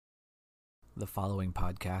The following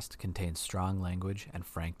podcast contains strong language and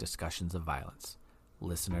frank discussions of violence.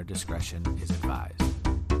 Listener discretion is advised.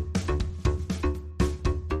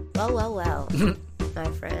 Well, my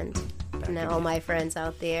friend. And all my friends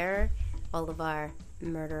out there, all of our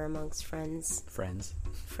Murder Amongst Friends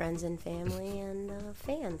and family, and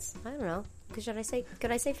fans. I don't know. Could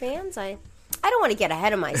I say fans? I don't want to get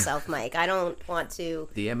ahead of myself, Mike. I don't want to.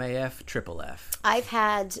 The MAF, Triple F. I've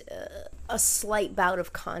had a slight bout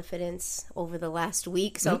of confidence over the last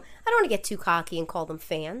week, so I don't want to get too cocky and call them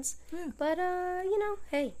fans. Yeah. But,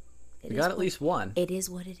 hey. We got at least one. It is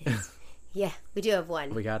what it is. Yeah, we do have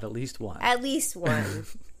one. We got at least one. At least one.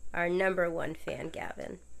 Our number one fan,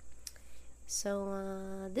 Gavin.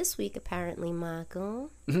 So, this week, apparently,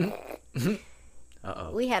 Michael,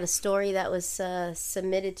 we had a story that was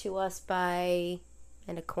submitted to us by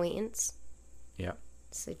an acquaintance. Yep.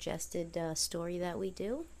 Suggested story that we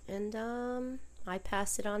do. And I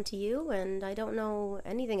passed it on to you, and I don't know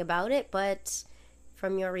anything about it, but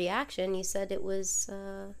from your reaction, you said it was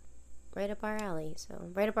right up our alley, so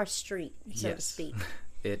right up our street, so to speak.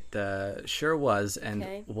 It sure was,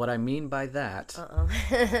 and what I mean by that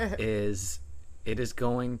is it is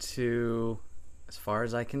going to, as far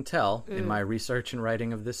as I can tell, in my research and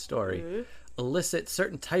writing of this story, elicit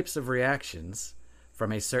certain types of reactions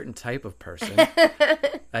from a certain type of person.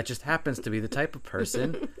 That just happens to be the type of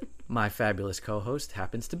person my fabulous co-host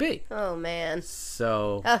happens to be. Oh, man.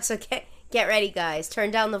 So get ready, guys.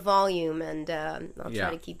 Turn down the volume, and I'll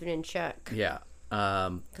try to keep it in check. Yeah.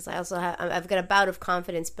 Because I've got a bout of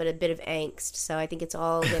confidence, but a bit of angst. So I think it's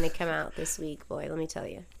all going to come out this week, boy. Let me tell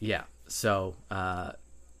you. Yeah. So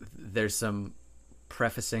there's some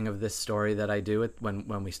prefacing of this story that I do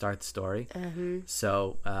when we start the story.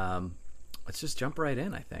 So let's just jump right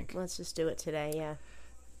in, I think. Let's just do it today, yeah.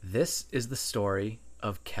 This is the story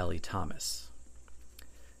of Kelly Thomas.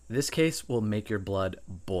 This case will make your blood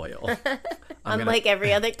boil. Unlike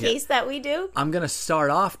every other case that we do? I'm going to start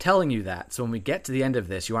off telling you that, so when we get to the end of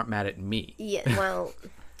this, you aren't mad at me. Yeah, well,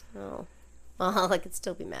 I could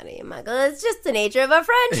still be mad at you, Michael. It's just the nature of our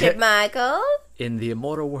friendship, Michael. In the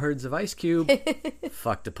immortal words of Ice Cube,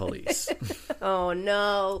 fuck the police. Oh,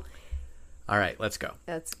 no. All right, let's go.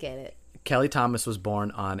 Let's get it. Kelly Thomas was born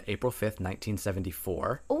on April 5th,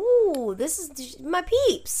 1974. Ooh, this is my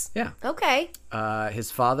peeps. Yeah. Okay.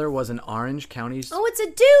 His father was an Orange County's... Oh, it's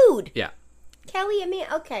a dude. Yeah. Kelly,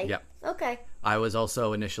 okay. Yep. Okay. I was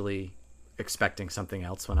also initially expecting something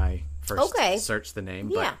else when I first searched the name.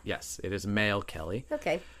 But yes, it is male Kelly.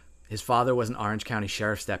 Okay. His father was an Orange County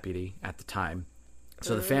Sheriff's deputy at the time.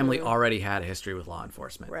 So the family already had a history with law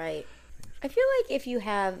enforcement. Right. I feel like if you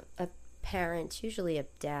have a parent, usually a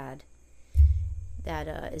dad, that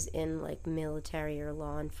is in like military or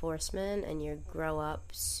law enforcement, and you grow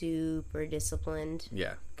up super disciplined.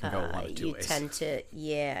 Yeah, can go one of two ways.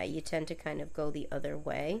 You tend to kind of go the other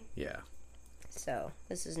way. Yeah. So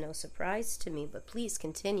this is no surprise to me, but please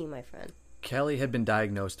continue, my friend. Kelly had been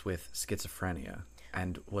diagnosed with schizophrenia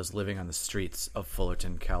and was living on the streets of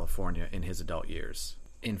Fullerton, California in his adult years.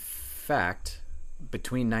 In fact,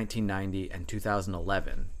 between 1990 and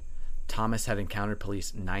 2011, Thomas had encountered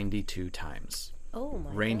police 92 times. Oh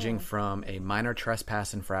my ranging God. From a minor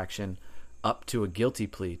trespass infraction up to a guilty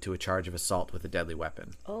plea to a charge of assault with a deadly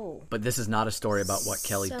weapon. Oh. But this is not a story about what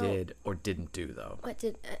Kelly did or didn't do, though. What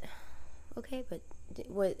did... okay, but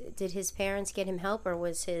did his parents get him help, or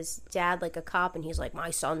was his dad like a cop and he's like,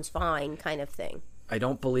 my son's fine kind of thing? I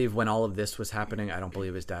don't believe when all of this was happening, I don't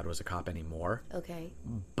believe his dad was a cop anymore. Okay.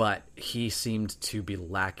 But he seemed to be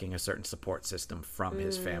lacking a certain support system from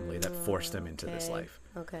his family that forced him into this life.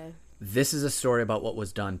 Okay. This is a story about what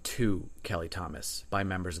was done to Kelly Thomas by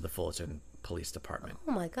members of the Fullerton Police Department.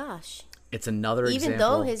 Oh my gosh. It's another example... Even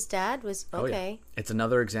though his dad was... Okay. Oh, yeah. It's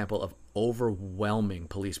another example of overwhelming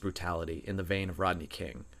police brutality in the vein of Rodney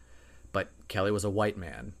King. But Kelly was a white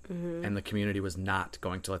man, and the community was not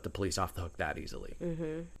going to let the police off the hook that easily.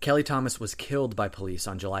 Kelly Thomas was killed by police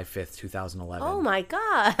on July 5th, 2011. Oh my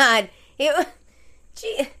God.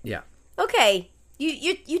 Gee. Yeah. Okay.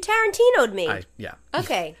 You Tarantino'd me. Yeah.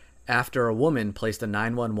 Okay. After a woman placed a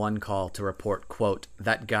 911 call to report, quote,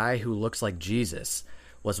 that guy who looks like Jesus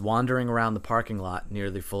was wandering around the parking lot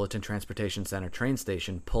near the Fullerton Transportation Center train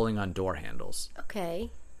station pulling on door handles.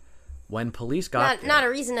 Okay. When police got there... Not a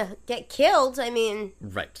reason to get killed. I mean...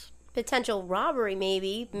 Right. Potential robbery,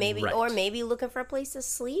 maybe. Right. Or maybe looking for a place to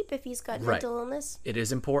sleep if he's got mental illness. It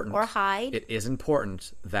is important. Or hide. It is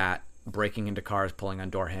important that breaking into cars, pulling on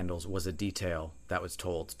door handles was a detail that was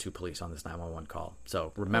told to police on this 911 call.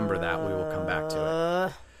 So remember that. We will come back to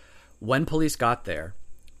it. When police got there,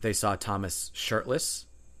 they saw Thomas shirtless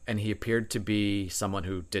and he appeared to be someone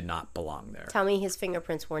who did not belong there. Tell me his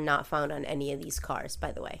fingerprints were not found on any of these cars,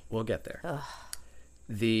 by the way. We'll get there. Ugh.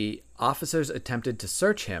 The officers attempted to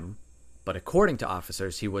search him, but according to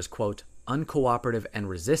officers, he was, quote, uncooperative and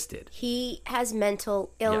resisted. He has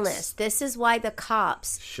mental illness. Yes. This is why the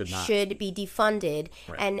cops should be defunded.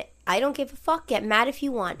 Right. And I don't give a fuck. Get mad if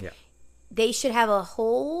you want. Yeah. They should have a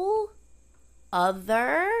whole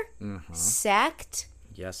other sect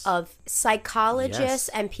of psychologists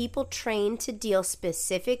and people trained to deal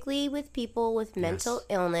specifically with people with mental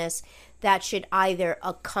illness that should either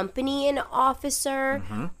accompany an officer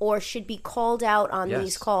or should be called out on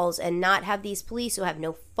these calls and not have these police who have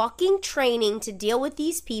no fucking training to deal with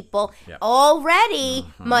these people. Already,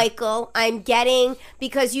 Michael, I'm getting,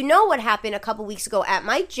 because you know what happened a couple weeks ago at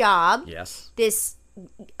my job. Yes. This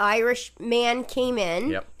Irish man came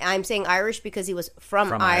in. Yep. I'm saying Irish because he was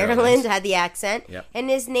from Ireland, had the accent. Yep. And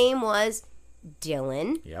his name was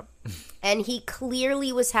Dylan. Yep. And he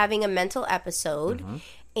clearly was having a mental episode.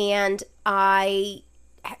 And I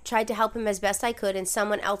tried to help him as best I could, and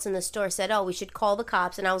someone else in the store said, oh, we should call the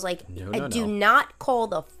cops. And I was like, do not call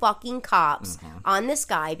the fucking cops on this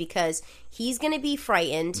guy, because he's going to be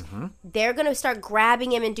frightened. They're going to start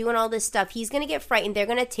grabbing him and doing all this stuff. He's going to get frightened. They're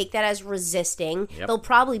going to take that as resisting. They'll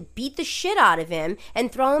probably beat the shit out of him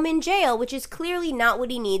and throw him in jail, which is clearly not what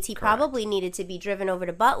he needs. He probably needed to be driven over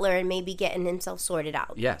to Butler and maybe getting himself sorted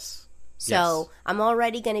out. Yes. So I'm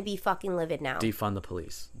already going to be fucking livid now. Defund the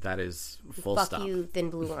police. That is full stop. Fuck you,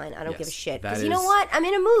 Thin Blue Line. I don't give a shit. Because you know what? I'm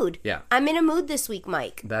in a mood. Yeah. I'm in a mood this week,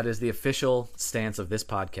 Mike. That is the official stance of this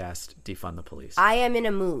podcast, defund the police. I am in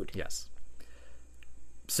a mood. Yes.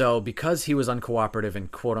 So because he was uncooperative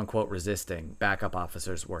and quote-unquote resisting, backup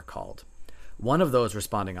officers were called. One of those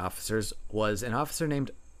responding officers was an officer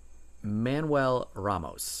named Manuel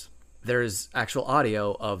Ramos. There's actual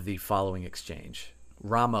audio of the following exchange.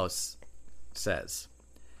 Ramos says,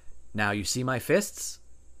 now you see my fists?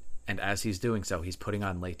 And as he's doing so, he's putting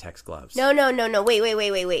on latex gloves. No.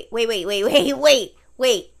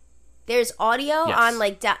 Wait. There's audio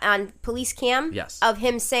on on police cam of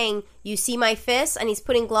him saying, you see my fists? And he's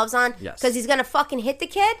putting gloves on because he's going to fucking hit the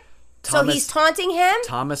kid? So he's taunting him?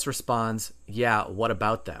 Thomas responds, yeah, what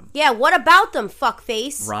about them? Yeah, what about them,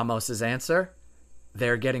 fuckface? Ramos's answer,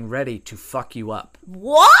 they're getting ready to fuck you up.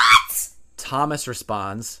 What? Thomas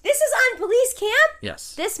responds... This is on police cam?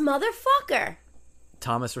 Yes. This motherfucker.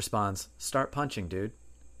 Thomas responds, start punching, dude.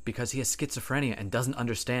 Because he has schizophrenia and doesn't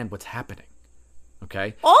understand what's happening.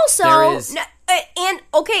 Okay? Also,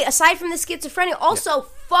 aside from the schizophrenia, also,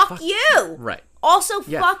 fuck you. Right. Also,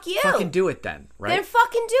 fuck you. Fucking do it then, right? Then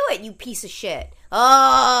fucking do it, you piece of shit.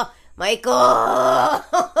 Oh, Michael.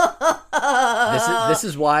 This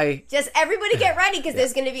is why. Just everybody get ready, because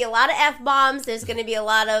there's going to be a lot of F-bombs. There's going to be a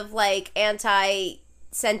lot of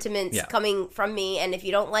anti-sentiments coming from me. And if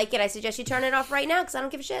you don't like it, I suggest you turn it off right now, because I don't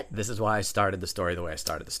give a shit. This is why I started the story the way I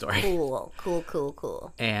started the story.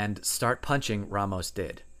 Cool. And start punching, Ramos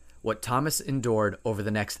did. What Thomas endured over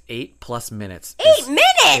the next 8+ minutes.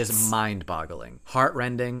 Is mind-boggling,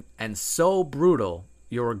 heart-rending, and so brutal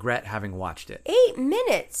you'll regret having watched it. 8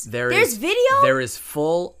 minutes? There's video? There is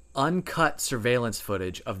full, uncut surveillance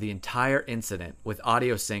footage of the entire incident with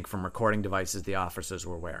audio sync from recording devices the officers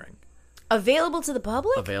were wearing. Available to the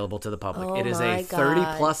public? Available to the public. It is a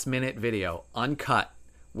 30+ minute video, uncut,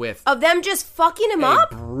 with... Of them just fucking him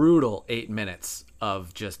up? A brutal 8 minutes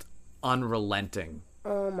of just unrelenting.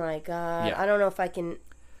 Oh my God. Yeah. I don't know if I can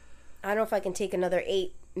take another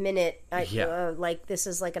 8 minute. This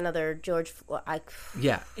is like another George.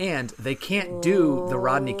 Yeah, and they can't do the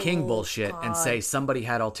Rodney King bullshit and say somebody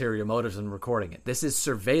had ulterior motives in recording it. This is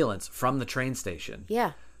surveillance from the train station.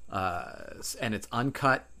 Yeah. And it's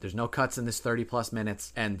uncut. There's no cuts in this 30+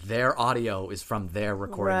 minutes, and their audio is from their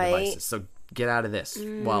recording devices. So get out of this.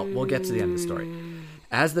 Well, we'll get to the end of the story.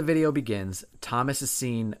 As the video begins, Thomas is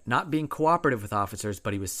seen not being cooperative with officers,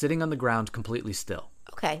 but he was sitting on the ground completely still.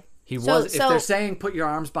 Okay. If they're saying put your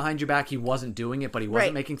arms behind your back, he wasn't doing it, but he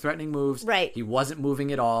wasn't making threatening moves. Right. He wasn't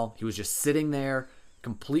moving at all. He was just sitting there,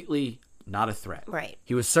 completely not a threat. Right.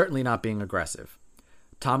 He was certainly not being aggressive.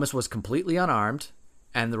 Thomas was completely unarmed,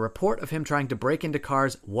 and the report of him trying to break into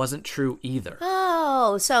cars wasn't true either.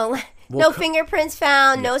 Oh, so no fingerprints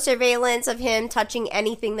found, no surveillance of him touching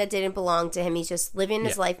anything that didn't belong to him. He's just living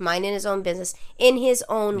his life, minding his own business, in his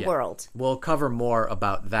own world. We'll cover more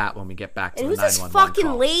about that when we get back to the 911 call. And who's this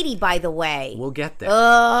fucking lady, by the way? We'll get there.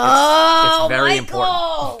 Oh, it's very Michael!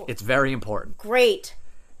 important. It's very important. Great.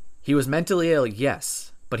 He was mentally ill,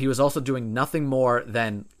 yes, but he was also doing nothing more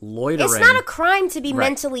than loitering. It's not a crime to be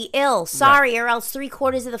mentally ill. Sorry, or else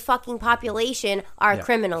 3/4 of the fucking population are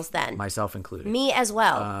criminals then. Myself included. Me as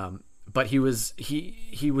well. But he was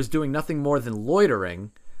doing nothing more than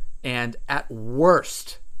loitering, and at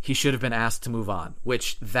worst, he should have been asked to move on,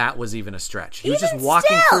 which that was even a stretch. He was just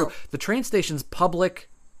walking through the train station's public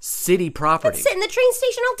city property. Sit in the train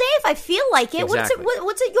station all day if I feel like it. Exactly.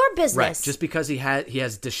 What's it your business? Right, just because he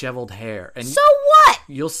has disheveled hair. And so what?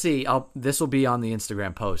 You'll see. This will be on the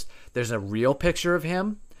Instagram post. There's a real picture of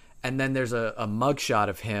him, and then there's a mugshot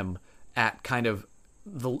of him at kind of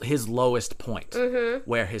his lowest point,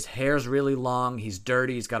 where his hair's really long, he's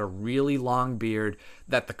dirty, he's got a really long beard,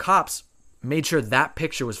 that the cops made sure that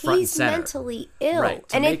picture was front and center. He's mentally ill. Right,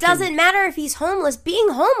 and it doesn't matter if he's homeless. Being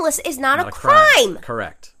homeless is not a crime.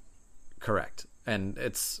 Correct. And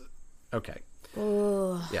it's okay.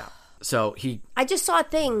 Ooh. Yeah. So I just saw a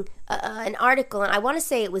thing, an article, and I want to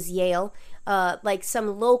say it was Yale, like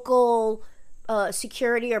some local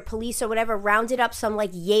security or police or whatever rounded up some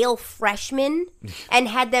like Yale freshmen and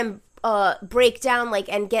had them break down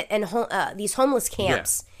these homeless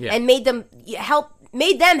camps and made them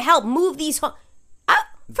help move these.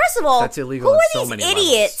 First of all, that's illegal. Who are these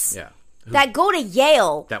idiots? That go to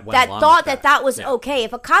Yale that thought that was okay.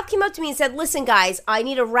 If a cop came up to me and said, "Listen, guys, I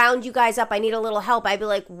need to round you guys up. I need a little help," I'd be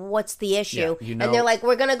like, "What's the issue?" And they're like,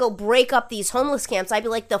 "We're gonna go break up these homeless camps." I'd be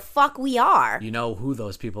like, "The fuck we are." You know who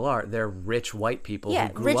those people are? They're rich white people. Yeah,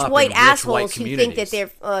 who grew rich up white in assholes rich white who think that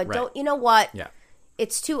they're right. don't. You know what? Yeah,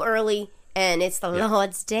 it's too early, and it's the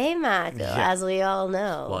Lord's Day, Michael, as we all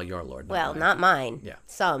know. Well, your Lord. Not mine. Yeah,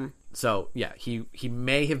 some. So yeah, he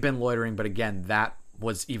may have been loitering, but again, that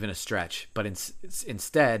was even a stretch. But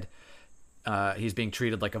instead, he's being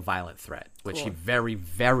treated like a violent threat, which he very,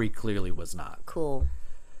 very clearly was not. Cool.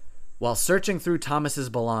 While searching through Thomas's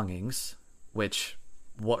belongings, what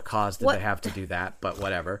cause did they have to do that? But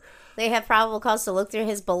whatever. They have probable cause to look through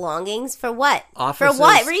his belongings for what? Officers, for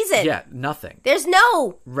what reason? Yeah, nothing. There's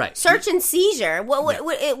no right search and seizure.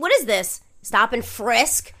 What is this? Stop and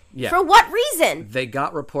frisk? Yeah. For what reason? They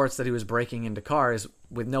got reports that he was breaking into cars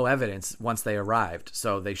with no evidence once they arrived,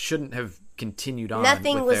 so they shouldn't have continued on.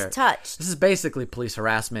 Nothing was touched. This is basically police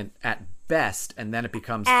harassment at best, and then it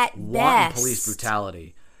becomes wanton police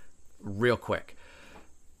brutality real quick.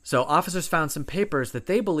 So officers found some papers that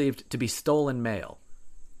they believed to be stolen mail.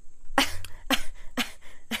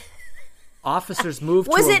 Officers moved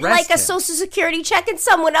to arrest him. Was it like a social security check in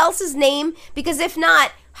someone else's name? Because if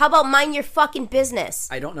not, how about mind your fucking business?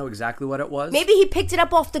 I don't know exactly what it was. Maybe he picked it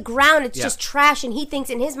up off the ground. It's just trash, and he thinks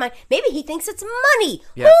in his mind, maybe he thinks it's money.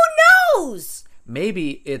 Yeah. Who knows?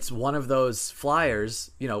 Maybe it's one of those flyers,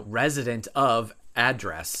 resident of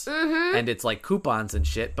address, and it's like coupons and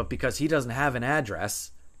shit, but because he doesn't have an address,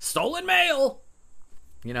 stolen mail.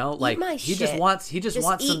 He just wants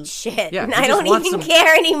some shit. Yeah, I don't even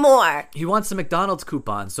care anymore. He wants some McDonald's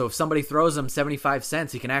coupons, so if somebody throws him 75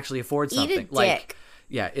 cents, he can actually afford something. Eat a dick.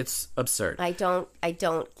 Yeah, it's absurd.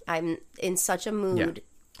 I'm in such a mood.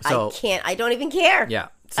 Yeah. So, I don't even care. Yeah.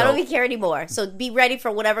 I don't even care anymore. So be ready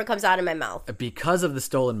for whatever comes out of my mouth. Because of the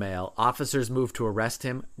stolen mail, officers moved to arrest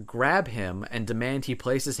him, grab him, and demand he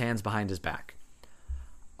place his hands behind his back.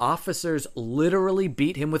 Officers literally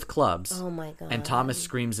beat him with clubs. Oh, my God. And Thomas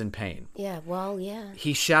screams in pain. Yeah, well, yeah.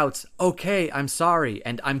 He shouts, "Okay, I'm sorry,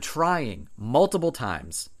 and I'm trying," multiple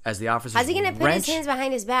times as the officers How's he going to put his hands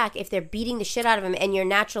behind his back if they're beating the shit out of him and your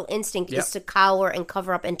natural instinct is to cower and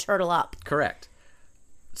cover up and turtle up? Correct.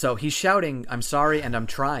 So he's shouting, "I'm sorry, and I'm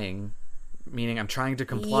trying," meaning I'm trying to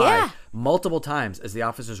comply, multiple times as the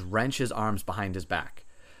officers wrench his arms behind his back.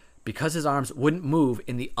 Because his arms wouldn't move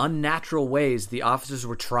in the unnatural ways the officers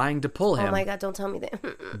were trying to pull him. Oh my God, don't tell me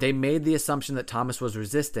that. They made the assumption that Thomas was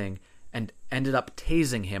resisting and ended up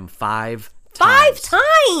tasing him 5 times. 5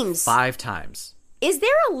 times? 5 times. Is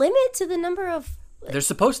there a limit to the number of... There's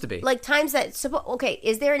supposed to be. Like times that... Okay,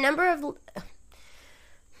 is there a number of...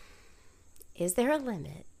 Is there a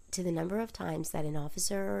limit to the number of times that an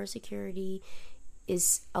officer or security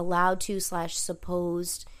is allowed to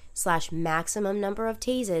 /supposed /maximum number of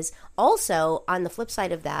tases? Also, on the flip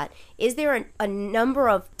side of that, is there a number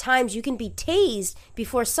of times you can be tased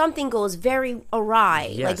before something goes very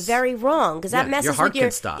awry, like very wrong? Because that messes your heart with your...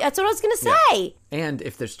 Can stop. That's what I was going to say. And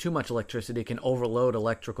if there's too much electricity, it can overload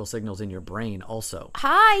electrical signals in your brain also.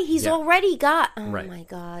 He's already got... Oh, my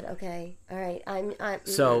God. Okay. All right.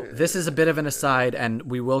 So this is a bit of an aside, and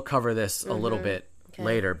we will cover this a little bit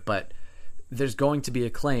later, but there's going to be a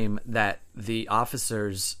claim that the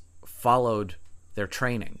officers followed They're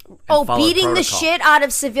training. Oh, beating protocol. The shit out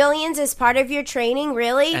of civilians is part of your training,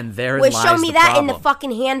 really? And therein lies show me the that problem. In the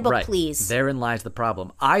fucking handbook, right. please. Therein lies the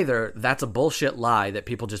problem. Either that's a bullshit lie that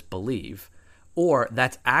people just believe, or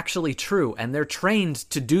that's actually true, and they're trained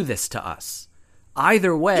to do this to us.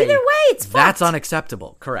 Either way, it's that's fucked.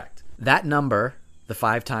 unacceptable. Correct. That number, the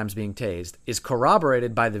 5 times being tased, is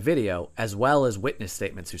corroborated by the video as well as witness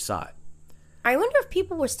statements who saw it. I wonder if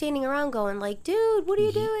people were standing around going like, dude, what are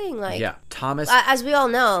you doing? Like, yeah, Thomas. As we all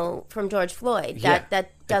know from George Floyd,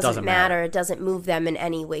 that doesn't matter. It doesn't move them in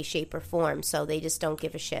any way, shape, or form. So they just don't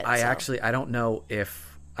give a shit. I don't know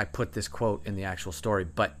if I put this quote in the actual story,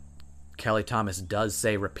 but Kelly Thomas does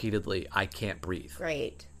say repeatedly, "I can't breathe."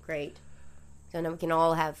 Great. So now we can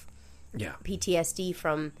all have PTSD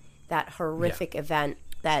from that horrific event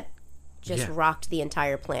that just rocked the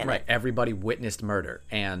entire planet. Right. Everybody witnessed murder,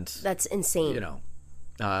 and that's insane.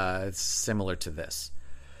 It's similar to this.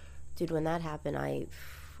 Dude, when that happened, I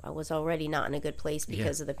was already not in a good place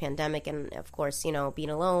because of the pandemic, and of course, being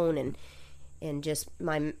alone and just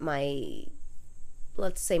my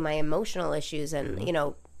let's say my emotional issues and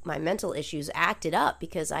my mental issues acted up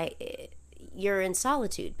because you're in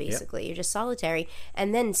solitude basically. You're just solitary,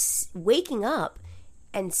 and then waking up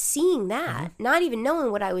and seeing that, not even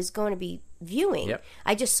knowing what I was going to be viewing. Yep.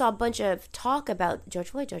 I just saw a bunch of talk about George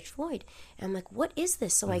Floyd. And I'm like, what is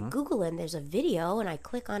this? So I Google it, and there's a video, and I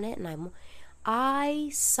click on it, and I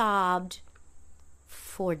sobbed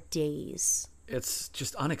for days. It's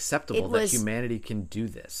just unacceptable that humanity can do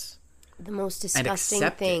this. The most disgusting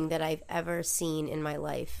thing that I've ever seen in my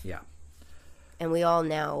life. Yeah. And we all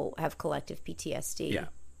now have collective PTSD. Yeah.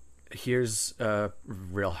 Here's a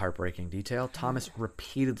real heartbreaking detail. Thomas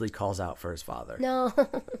repeatedly calls out for his father. No.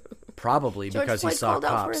 Probably because he saw called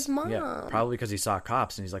cops. Out for his mom. Yeah, probably because he saw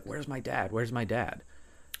cops and he's like, "Where's my dad? Where's my dad?"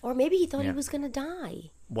 Or maybe he thought he was going to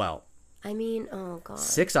die. Well, I mean, oh God.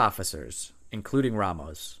 6 officers, including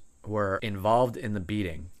Ramos, were involved in the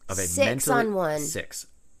beating of a 6 on 1. 6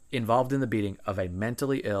 involved in the beating of a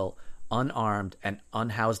mentally ill, unarmed, and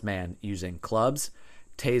unhoused man using clubs,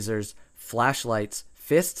 tasers, flashlights,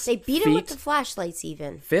 fists. They beat him with the flashlights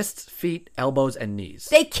even. Fists, feet, elbows, and knees.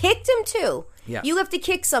 They kicked him too. Yeah. You have to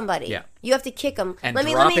kick somebody. Yeah. You have to kick them. And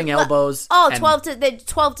dropping elbows. Oh, 12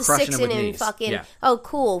 to 6 and knees. fucking. Yeah. Oh,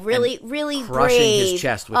 cool. Really crushing brave. His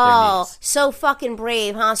chest with their knees. So fucking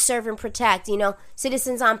brave, huh? Serve and protect.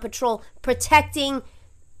 Citizens on patrol, protecting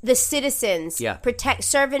the citizens. Yeah.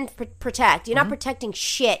 Serve and protect. You're not protecting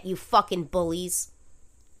shit, you fucking bullies.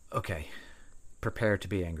 Okay. Prepare to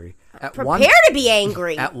be angry. To be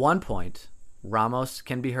angry. At one point, Ramos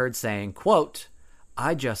can be heard saying, quote,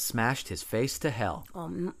 "I just smashed his face to hell."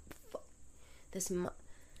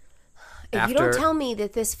 If you don't tell me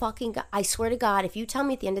that this fucking guy, I swear to God, if you tell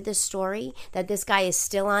me at the end of this story that this guy is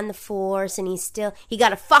still on the force and he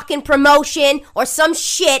got a fucking promotion or some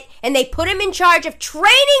shit and they put him in charge of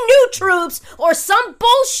training new troops or some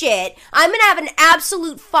bullshit, I'm going to have an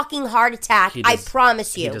absolute fucking heart attack. I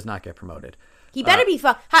promise you. He does not get promoted. He better be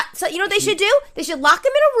So you know what they should do? They should lock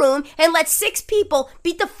him in a room and let 6 people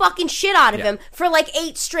beat the fucking shit out of him for like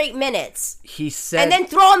 8 straight minutes. He said, and then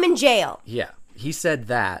throw him in jail. Yeah. He said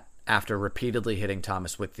that after repeatedly hitting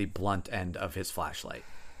Thomas with the blunt end of his flashlight.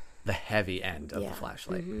 The heavy end of the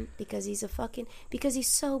flashlight. Mm-hmm. Because he's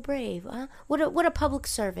so brave. Huh? What a public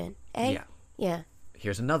servant. Eh? Yeah.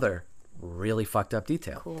 Here's another really fucked up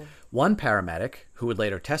detail. Cool. One paramedic, who would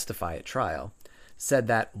later testify at trial, said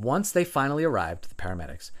that once they finally arrived, the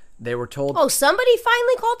paramedics, they were told... Oh, somebody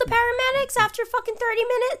finally called the paramedics after fucking 30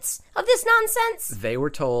 minutes of this nonsense? They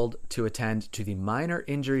were told to attend to the minor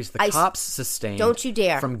injuries the cops sustained... Don't you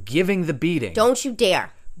dare. ...from giving the beating. Don't you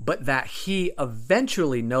dare. But that he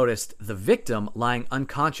eventually noticed the victim lying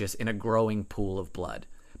unconscious in a growing pool of blood.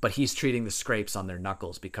 But he's treating the scrapes on their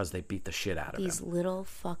knuckles because they beat the shit out of him. These little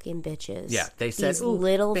fucking bitches. Yeah, they said, these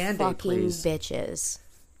little Band-Aid, fucking please. bitches.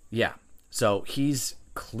 Yeah, so he's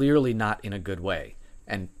clearly not in a good way.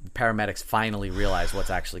 And paramedics finally realize what's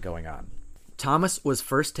actually going on. Thomas was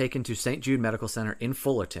first taken to St. Jude Medical Center in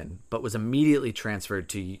Fullerton, but was immediately transferred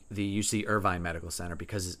to the UC Irvine Medical Center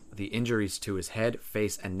because the injuries to his head,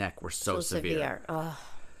 face, and neck were so severe.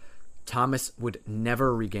 Thomas would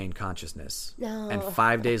never regain consciousness. No. And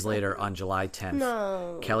 5 days later, on July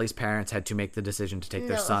 10th, Kelly's parents had to make the decision to take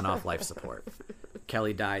their son off life support.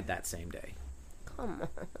 Kelly died that same day. Come on.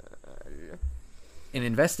 An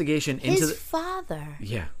investigation into his father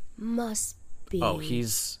must be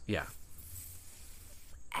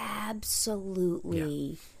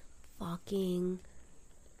absolutely fucking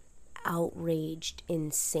outraged,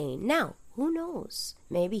 insane. Now, Who knows?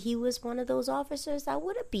 Maybe he was one of those officers that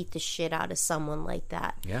would have beat the shit out of someone like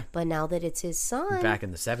that. Yeah. But now that it's his son, back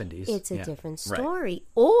in the 70s, it's a different story. Right.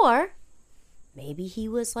 Or maybe he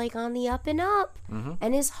was like on the up and up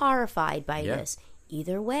and is horrified by this.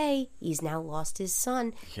 Either way, he's now lost his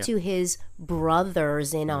son to his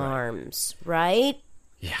brothers in arms, right?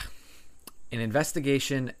 Yeah. An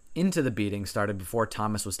investigation into the beating started before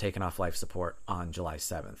Thomas was taken off life support on July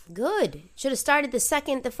 7th. Good. Should have started the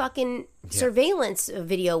second the fucking surveillance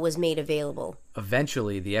video was made available.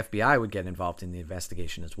 Eventually, the FBI would get involved in the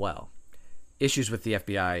investigation as well. Issues with the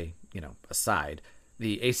FBI, aside,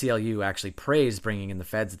 the ACLU actually praised bringing in the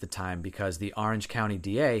feds at the time because the Orange County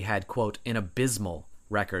DA had, quote, an abysmal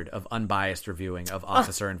record of unbiased reviewing of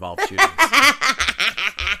officer-involved shootings.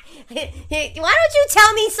 Why don't you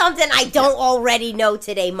tell me something I don't already know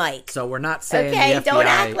today, Mike? So we're not saying okay, the FBI, don't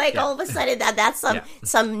act like all of a sudden that's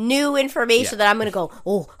some new information that I'm going to go,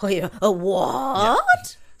 what? Yeah.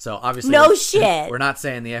 So obviously, no shit. We're not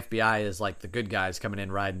saying the FBI is like the good guys coming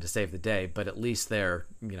in riding to save the day, but at least they're,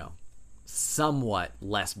 somewhat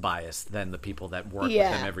less biased than the people that work with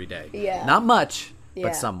them every day. Yeah. Not much,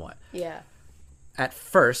 but somewhat. Yeah. At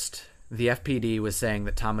first, the FPD was saying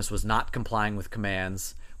that Thomas was not complying with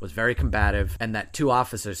commands, was very combative, and that 2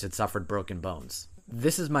 officers had suffered broken bones.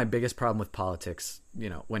 This is my biggest problem with politics,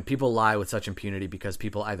 when people lie with such impunity because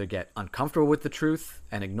people either get uncomfortable with the truth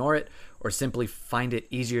and ignore it, or simply find it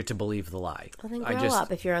easier to believe the lie. Well, then grow up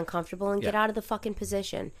if you're uncomfortable and get out of the fucking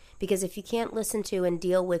position. Because if you can't listen to and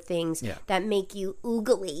deal with things that make you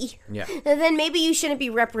oogly, then maybe you shouldn't be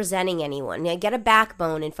representing anyone. Get a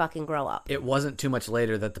backbone and fucking grow up. It wasn't too much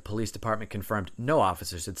later that the police department confirmed no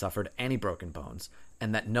officers had suffered any broken bones,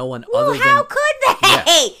 and that no one other than... how could they? Yeah.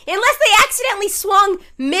 Unless they accidentally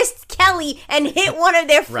missed Kelly and hit one of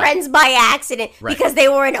their friends by accident because they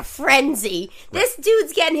were in a frenzy. This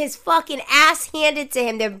dude's getting his fucking ass handed to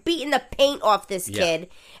him. They're beating the paint off this kid.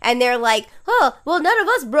 And they're like, none of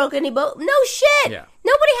us broke any bones. No shit. Yeah.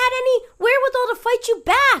 Nobody had any wherewithal to fight you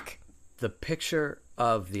back. The picture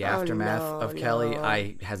of the aftermath of Kelly,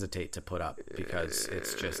 I hesitate to put up because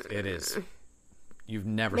it is. You've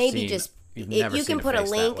never seen... Maybe just... You can put a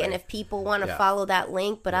link, and if people want to follow that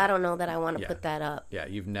link, but I don't know that I want to put that up. Yeah,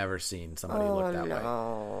 you've never seen somebody look that way.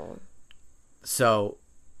 So,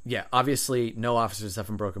 obviously no officers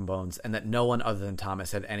suffered broken bones, and that no one other than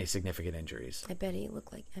Thomas had any significant injuries. I bet he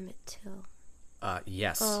looked like Emmett Till.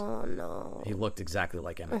 Yes. Oh, no. He looked exactly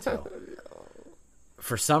like Emmett Till. No.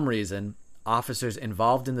 For some reason, officers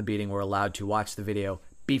involved in the beating were allowed to watch the video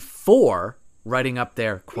before... writing up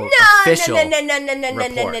their, quote, official reports. No,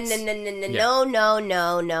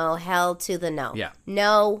 hell to the no. Yeah.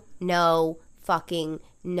 No, fucking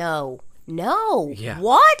no. No. Yeah.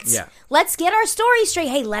 What? Yeah. Let's get our story straight.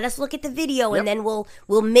 Hey, let us look at the video and then we'll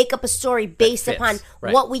make up a story based upon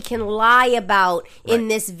what we can lie about in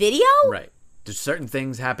this video. Right. Do certain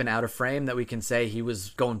things happen out of frame that we can say he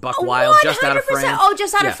was going buck wild just out of frame?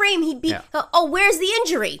 Just out of frame. He'd be, where's the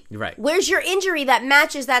injury? Right. Where's your injury that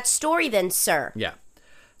matches that story then, sir? Yeah.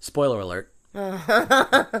 Spoiler alert. Don't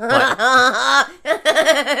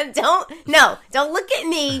look at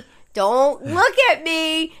me. Don't look at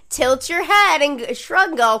me. Tilt your head and shrug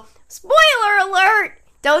and go, spoiler alert.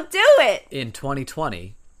 Don't do it. In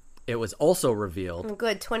 2020... it was also revealed... Oh,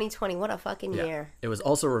 good, 2020, what a fucking year. It was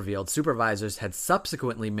also revealed supervisors had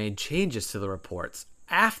subsequently made changes to the reports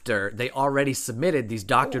after they already submitted these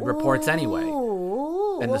doctored reports anyway.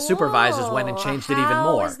 And the supervisors went and changed it even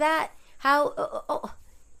more. How is that? How...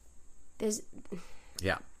 There's...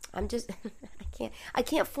 Yeah. I'm just... I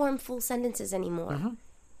can't form full sentences anymore. Mm-hmm.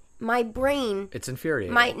 My brain... It's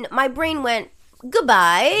infuriating. My brain went...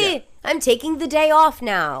 Goodbye. Yeah. I'm taking the day off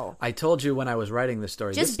now. I told you when I was writing this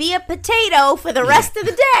story. Just be a potato for the rest of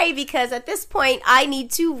the day because at this point I need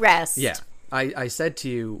to rest. Yeah. I said to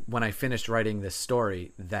you when I finished writing this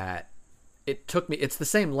story that it took me... it's the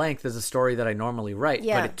same length as a story that I normally write,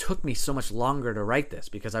 but it took me so much longer to write this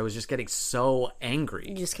because I was just getting so angry.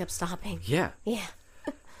 You just kept stopping. Yeah. Yeah.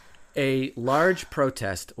 A large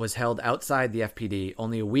protest was held outside the FPD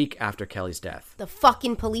only a week after Kelly's death. The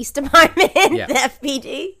fucking police department, the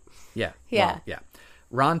FPD? Yeah. Yeah. Well, yeah.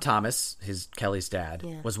 Ron Thomas, Kelly's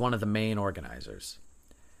dad, was one of the main organizers.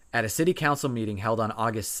 At a city council meeting held on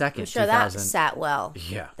August 2nd, I'm sure 2000... that sat well.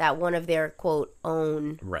 Yeah. That one of their, quote,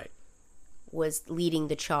 own... Right. ...was leading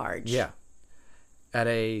the charge. Yeah.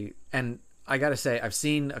 And I gotta say, I've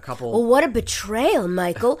seen a couple... Well, what a betrayal,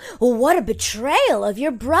 Michael. Well, what a betrayal of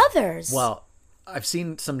your brothers. Well, I've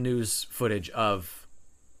seen some news footage of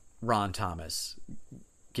Ron Thomas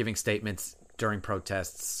giving statements during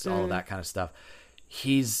protests, all of that kind of stuff.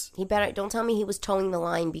 He better don't tell me he was towing the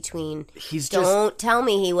line between. Don't tell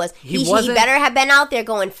me he was. He better have been out there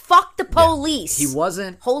going fuck the police. Yeah, he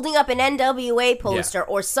wasn't holding up an NWA poster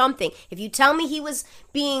or something. If you tell me he was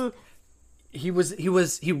being, he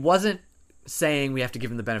wasn't saying we have to give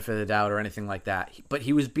him the benefit of the doubt or anything like that. But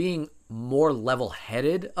he was being more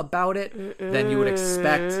level-headed about it than you would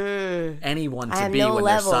expect anyone to be when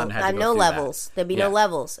their son had to go through that. I have no levels. There'd be no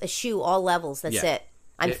levels. Eschew all levels. That's it.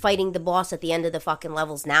 I'm fighting the boss at the end of the fucking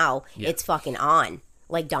levels now. Yeah. It's fucking on.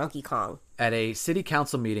 Like Donkey Kong. At a city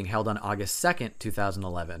council meeting held on August 2nd,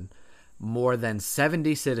 2011, more than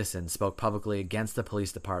 70 citizens spoke publicly against the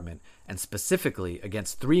police department and specifically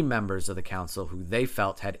against 3 members of the council who they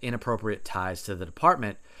felt had inappropriate ties to the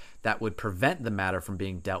department that would prevent the matter from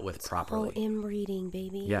being dealt with properly. It's all inbreeding,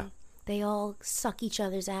 baby. Yeah. They all suck each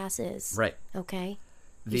other's asses. Right. Okay?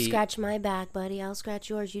 You scratch my back, buddy. I'll scratch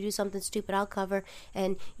yours. You do something stupid, I'll cover.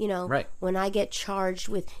 And, when I get charged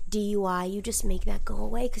with DUI, you just make that go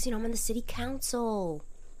away because, I'm on the city council.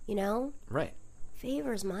 Right.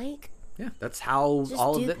 Favors, Mike. Yeah, that's how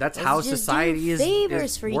that's how society is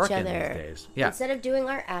favors for each other. These days. Yeah. Instead of doing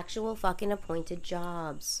our actual fucking appointed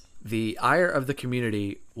jobs. The ire of the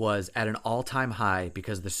community was at an all-time high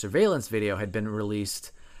because the surveillance video had been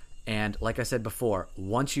released, and like I said before,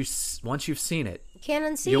 once you've seen it, you can't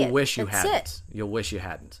unsee it. You'll wish you hadn't. You'll wish you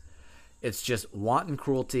hadn't. It's just wanton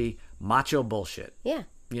cruelty, macho bullshit. Yeah.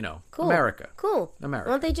 Cool. America. Cool. America.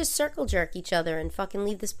 Why don't they just circle jerk each other and fucking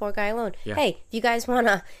leave this poor guy alone? Yeah. Hey, if you guys want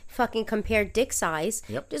to fucking compare dick size,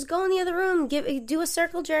 just go in the other room, do a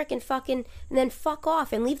circle jerk and then fuck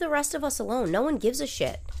off and leave the rest of us alone. No one gives a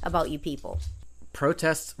shit about you people.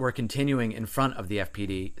 Protests were continuing in front of the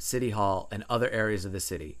FPD, City Hall, and other areas of the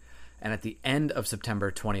city. And at the end of September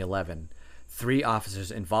 2011, 3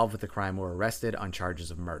 officers involved with the crime were arrested on charges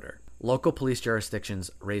of murder. Local police jurisdictions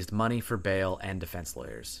raised money for bail and defense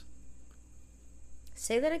lawyers.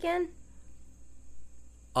 Say that again?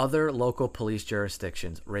 Other local police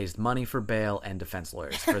jurisdictions raised money for bail and defense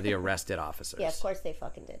lawyers for the arrested officers. Yeah, of course they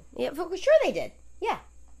fucking did. Yeah, for sure they did. Yeah.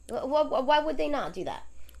 Why would they not do that?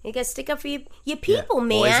 You gotta stick up for your people,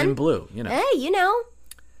 man. Boys in blue, Hey,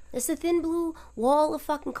 it's the thin blue wall of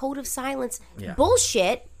fucking code of silence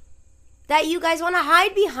bullshit that you guys want to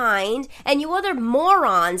hide behind, and you other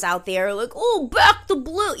morons out there are like, oh, back the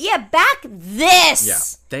blue. Yeah, back this.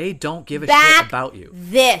 Yeah, they don't give a shit about you.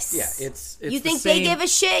 This. Yeah, it's you think they give a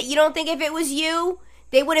shit? You don't think if it was you,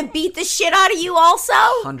 they wouldn't beat the shit out of you also?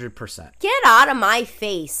 100%. Get out of my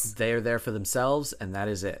face. They are there for themselves, and that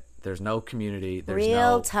is it. There's no community. There's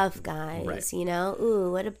real tough guys,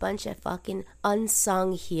 Ooh, what a bunch of fucking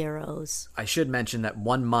unsung heroes. I should mention that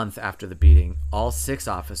 1 month after the beating, all 6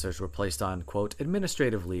 officers were placed on, quote,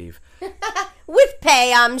 administrative leave. With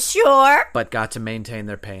pay, I'm sure. But got to maintain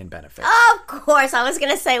their pay and benefits. Of course. I was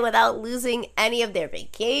going to say without losing any of their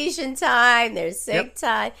vacation time, their sick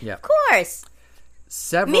time. Yep. Of course.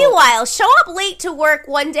 Meanwhile, show up late to work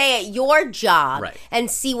one day at your job and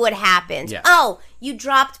see what happens. Yeah. Oh, you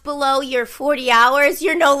dropped below your 40 hours?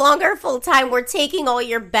 You're no longer full-time. We're taking all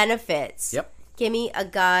your benefits. Yep. Give me a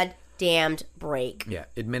goddamned break. Yeah,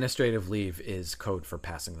 administrative leave is code for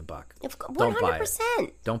passing the buck.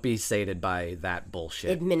 100%. Don't be sated by that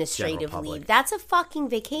bullshit. Administrative leave. That's a fucking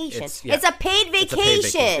vacation. It's a paid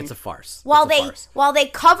vacation. It's a farce. While they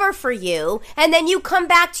cover for you, and then you come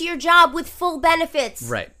back to your job with full benefits.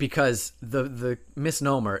 Right, because the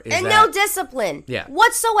misnomer is and no discipline. Yeah.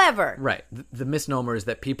 Whatsoever. Right. The misnomer is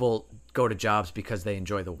that people go to jobs because they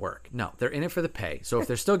enjoy the work. No, they're in it for the pay. So if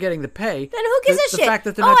they're still getting the pay, then who gives a shit? The fact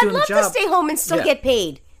that they're not doing the job. I'd love to stay home and still get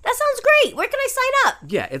paid. That sounds great. Where can I sign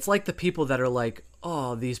up? Yeah, it's like the people that are like,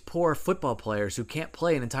 oh, these poor football players who can't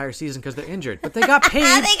play an entire season because they're injured, but they got paid.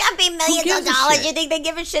 They got paid millions of dollars. You think they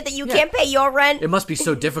give a shit that you can't pay your rent? It must be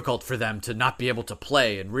so difficult for them to not be able to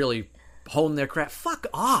play and really hone their craft. Fuck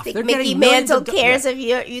off. Think Mickey Mantle cares if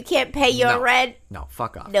you can't pay your rent? No,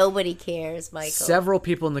 fuck off. Nobody cares, Michael. Several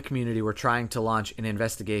people in the community were trying to launch an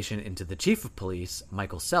investigation into the chief of police,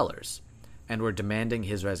 Michael Sellers, and were demanding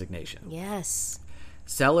his resignation. Yes.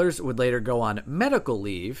 Sellers would later go on medical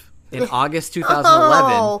leave in August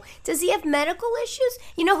 2011. Oh, does he have medical issues?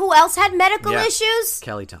 You know who else had medical issues?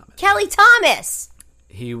 Kelly Thomas. Kelly Thomas.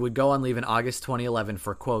 He would go on leave in August 2011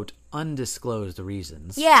 for, quote, undisclosed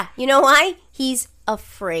reasons. Yeah, you know why? He's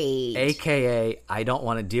afraid. AKA, I don't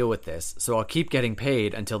want to deal with this, so I'll keep getting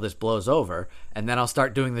paid until this blows over, and then I'll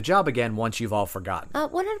start doing the job again once you've all forgotten.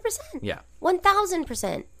 100%. Yeah.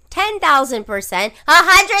 1,000%. 10,000%.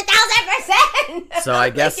 100,000%. So I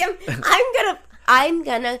guess I'm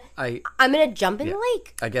gonna jump in the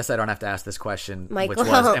lake. I guess I don't have to ask this question, Michael,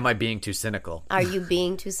 which was, am I being too cynical? Are you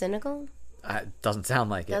being too cynical? Doesn't sound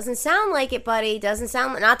like it. Doesn't sound like it, buddy. Doesn't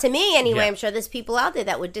sound... Not to me, anyway. Yeah. I'm sure there's people out there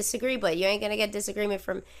that would disagree, but you ain't going to get disagreement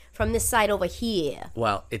from this side over here.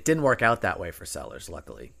 Well, it didn't work out that way for Sellers,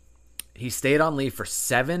 luckily. He stayed on leave for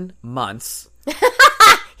 7 months.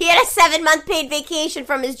 He had a 7-month paid vacation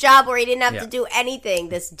from his job where he didn't have to do anything,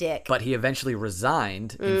 this dick. But he eventually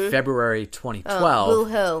resigned in February 2012.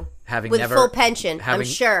 Boo-hoo. With full pension, I'm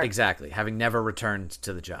sure. Exactly. Having never returned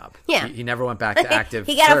to the job. Yeah. He never went back to active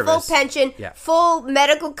service. He got service. a full pension, full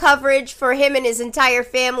medical coverage for him and his entire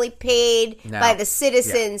family paid by the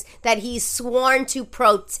citizens that he's sworn to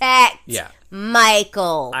protect. Yeah.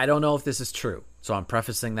 Michael. I don't know if this is true. So I'm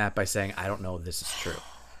prefacing that by saying I don't know if this is true.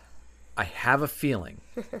 I have a feeling,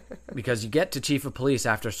 because you get to chief of police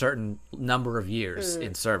after a certain number of years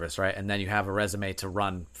in service, right? And then you have a resume to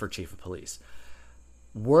run for chief of police.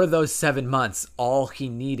 Were those 7 months all he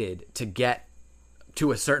needed to get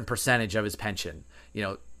to a certain percentage of his pension? You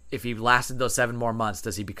know, if he lasted those 7 more months,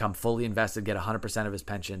 does he become fully invested, get 100% of his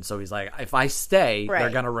pension? So he's like, if I stay, they're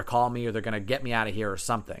going to recall me or they're going to get me out of here or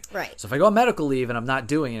something. Right. So if I go on medical leave and I'm not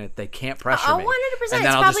doing it, they can't pressure me. 100%. And then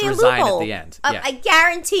it's I'll probably just resign a loophole. at the end. I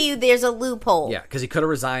guarantee you there's a loophole. Yeah, because he could have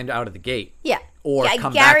resigned out of the gate. Yeah. Or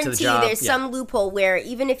come back to the job. I guarantee there's some loophole where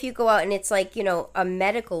even if you go out and it's like, you know, a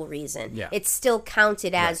medical reason, it's still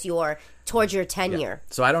counted as towards your tenure.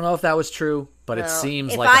 Yeah. So I don't know if that was true, but it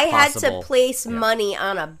seems like if a I had possible... to place money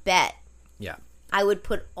on a bet, yeah, I would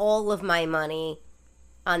put all of my money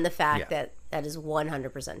on the fact that is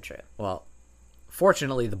 100% true. Well,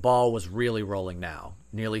 fortunately, the ball was really rolling now.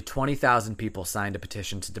 Nearly 20,000 people signed a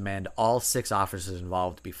petition to demand all 6 officers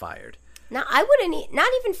involved be fired. Now, I wouldn't... Not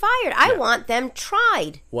even fired. I want them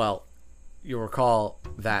tried. Well, you'll recall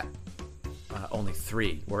that only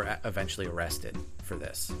 3 were eventually arrested for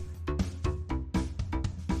this.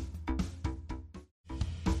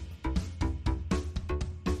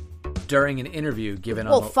 During an interview given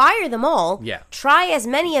on... fire them all. Yeah. Try as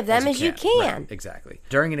many of them as you can. Right, exactly.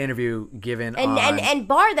 During an interview given and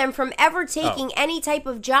bar them from ever taking any type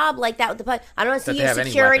of job like that with the... I don't want to see your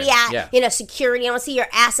security security. I don't want to see your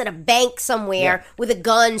ass at a bank somewhere with a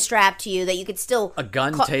gun strapped to you that you could still... A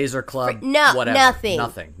gun, taser club, whatever. Nothing.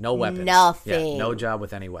 Nothing. No weapons. Nothing. Yeah, no job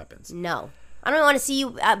with any weapons. No. I don't want to see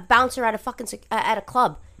you bouncer at a fucking... at a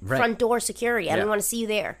club. Right. Front door security. I don't want to see you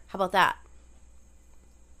there. How about that?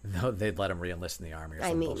 No, they'd let him re-enlist in the army or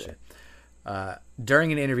some bullshit.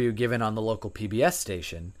 During an interview given on the local PBS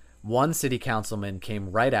station, one city councilman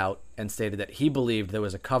came right out and stated that he believed there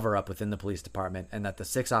was a cover-up within the police department and that the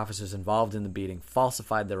 6 officers involved in the beating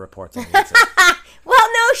falsified their reports on the incident. Well,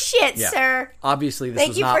 no shit, sir. Obviously, this Thank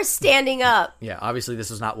was you not... for standing up. Yeah, obviously,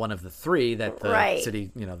 this was not one of the 3 that the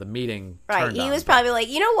city, the meeting turned on. He was probably like,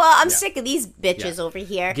 you know what? I'm sick of these bitches over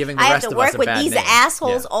here. I have to work with these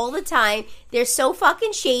assholes all the time. They're so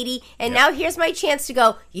fucking shady. And now here's my chance to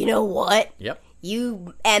go, you know what? Yep.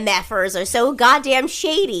 You MFers are so goddamn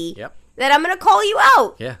shady that I'm going to call you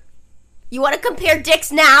out. Yeah. You want to compare dicks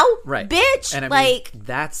now? Right. Bitch. And I mean,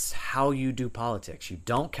 that's how you do politics. You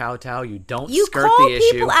don't kowtow. You don't skirt the issue. You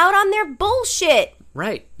call people out on their bullshit.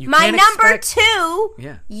 Right. You My can't number expect...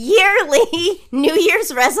 2 yearly New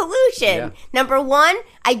Year's resolution. Yeah. Number 1,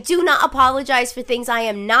 I do not apologize for things I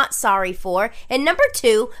am not sorry for. And number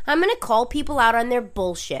 2, I'm going to call people out on their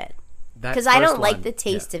bullshit. Because I don't like the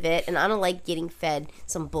taste of it, and I don't like getting fed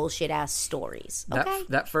some bullshit-ass stories. Okay?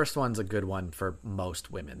 That first one's a good one for most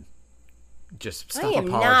women. Just stop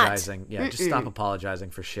apologizing. Just stop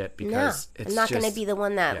apologizing for shit because I'm not going to be the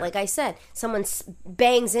one that, like I said, someone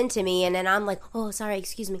bangs into me and then I'm like, oh, sorry,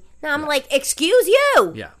 excuse me. No, I'm like, excuse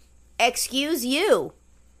you. Yeah. Excuse you.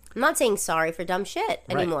 I'm not saying sorry for dumb shit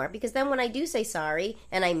anymore because then when I do say sorry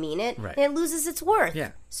and I mean it, it loses its worth.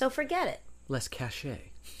 Yeah. So forget it. Less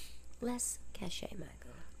cachet. Less cachet,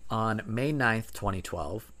 Michael. On May 9th,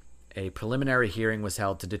 2012, a preliminary hearing was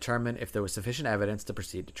held to determine if there was sufficient evidence to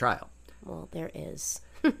proceed to trial. Well, there is.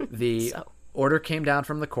 The order came down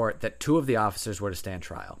from the court that 2 of the officers were to stand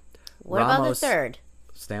trial. What about the 3rd?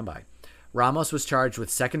 Stand by. Ramos was charged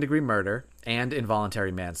with second-degree murder and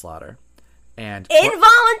involuntary manslaughter. And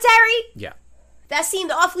involuntary? Yeah. That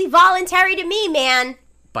seemed awfully voluntary to me, man.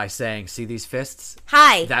 By saying, see these fists?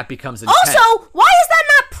 Hi. That becomes intent. Also, why is that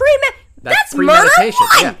not That's premeditation.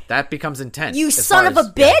 Murder? Yeah, that becomes intent. You son of a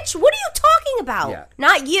bitch! What are you talking about? Yeah.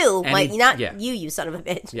 Not you. You son of a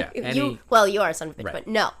bitch. Yeah. You are a son of a bitch, but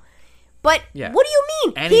no. But what do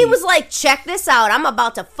you mean? He was like, check this out. I'm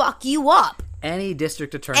about to fuck you up. Any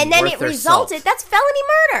district attorney and then it resulted, that's felony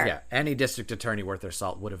murder. Yeah, any district attorney worth their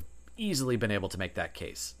salt would have easily been able to make that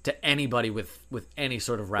case to anybody with any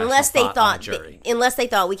sort of rational unless they thought thought on a jury. Unless they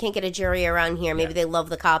thought we can't get a jury around here. Maybe they love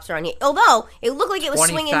the cops around here. Although it looked like it was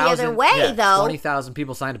swinging the other way, though. 20,000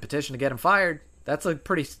 people signed a petition to get him fired. That's a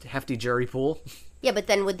pretty hefty jury pool. Yeah, but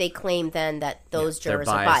then would they claim then that those jurors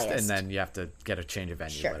are biased? And then you have to get a change of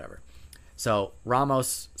venue, whatever. So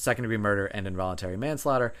Ramos, second-degree murder and involuntary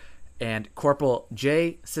manslaughter, and Corporal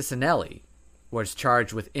J. Cicinelli was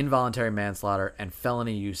charged with involuntary manslaughter and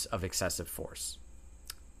felony use of excessive force.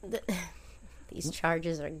 These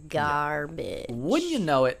charges are garbage. Wouldn't you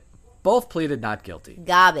know it, both pleaded not guilty.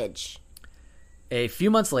 Garbage. A few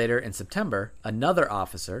months later, in September, another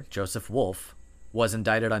officer, Joseph Wolf, was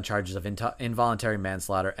indicted on charges of involuntary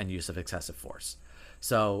manslaughter and use of excessive force.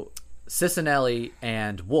 So Cicinelli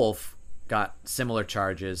and Wolf got similar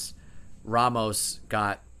charges. Ramos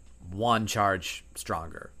got one charge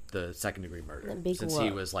stronger, the second-degree murder, since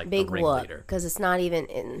he was like the ringleader. Because it's not even...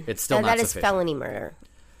 It's still not that sufficient. Is felony murder.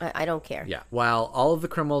 I don't care. Yeah. While all of the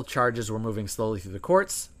criminal charges were moving slowly through the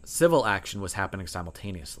courts, civil action was happening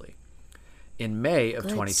simultaneously. In May of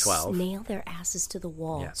 2012... Nail their asses to the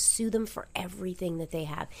wall. Yeah. Sue them for everything that they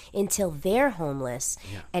have until they're homeless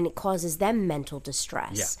and it causes them mental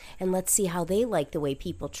distress. Yeah. And let's see how they like the way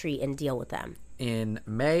people treat and deal with them. In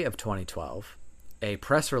May of 2012, a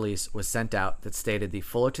press release was sent out that stated the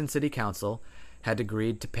Fullerton City Council had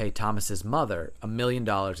agreed to pay Thomas's mother $1 million in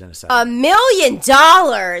a settlement. $1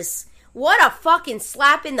 million? What a fucking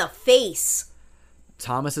slap in the face.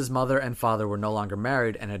 Thomas's mother and father were no longer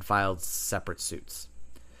married and had filed separate suits.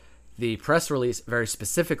 The press release very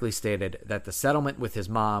specifically stated that the settlement with his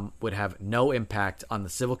mom would have no impact on the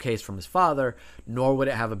civil case from his father, nor would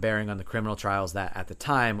it have a bearing on the criminal trials that, at the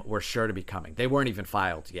time, were sure to be coming. They weren't even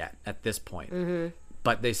filed yet at this point. Mm-hmm.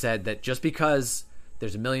 But they said that just because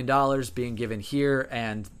there's $1 million being given here,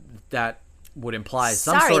 and that would imply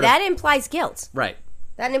some sort of... Sorry, that implies guilt. Right.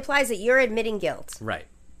 That implies that you're admitting guilt. Right.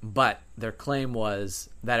 But their claim was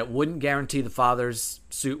that it wouldn't guarantee the father's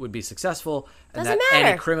suit would be successful, and Doesn't that matter.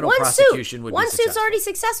 Any criminal prosecution would be successful. One suit's already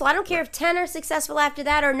successful. I don't care if 10 are successful after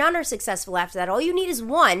that or none are successful after that. All you need is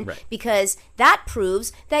one, because that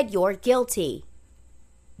proves that you're guilty.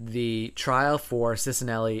 The trial for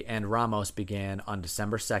Cicinelli and Ramos began on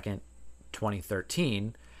December 2nd,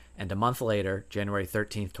 2013, and a month later, January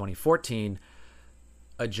 13th, 2014,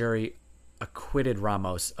 a jury acquitted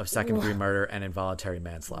Ramos of second-degree murder and involuntary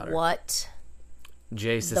manslaughter. What?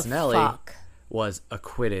 Jay Cicinelli was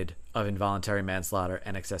acquitted of involuntary manslaughter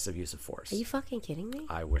and excessive use of force. Are you fucking kidding me?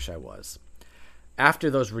 I wish I was. After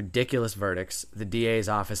those ridiculous verdicts, the DA's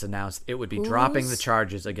office announced it would be dropping the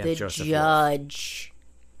charges against Joseph Wolf. The judge.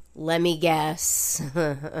 Let me guess.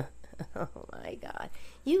 Oh, my God.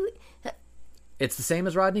 It's the same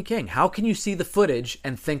as Rodney King. How can you see the footage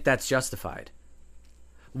and think that's justified?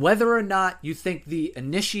 Whether or not you think the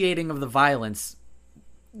initiating of the violence,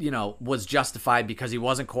 was justified because he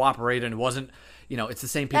wasn't cooperating and wasn't, it's the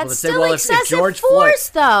same people that say, well, if George Floyd,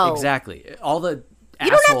 though. Exactly. All the You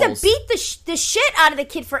don't have to beat the shit out of the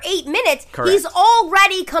kid for 8 minutes. Correct. He's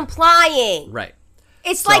already complying. Right.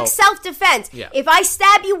 It's like self-defense. Yeah. If I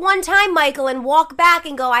stab you one time, Michael, and walk back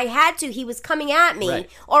and go, I had to, he was coming at me, right.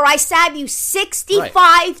 Or I stab you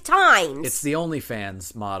 65 times. It's the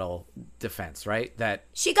OnlyFans model defense, right? That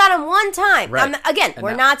she got him one time. Right.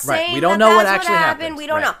 We're not saying we don't know what actually happened. We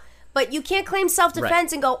don't know. But you can't claim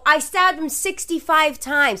self-defense and go, I stabbed him 65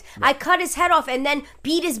 times. Right. I cut his head off and then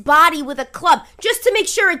beat his body with a club just to make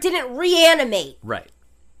sure it didn't reanimate. Right.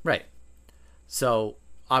 Right. So...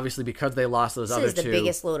 obviously, because they lost those other two... This is the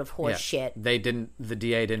biggest load of horse shit. The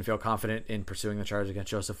DA didn't feel confident in pursuing the charge against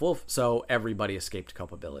Joseph Wolf, so everybody escaped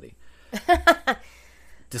culpability.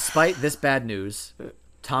 Despite this bad news,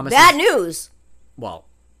 Thomas... Bad news? Well,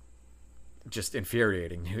 just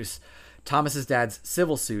infuriating news. Thomas's dad's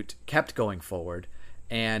civil suit kept going forward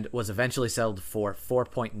and was eventually settled for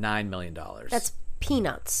 $4.9 million. That's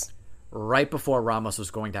peanuts. Right before Ramos was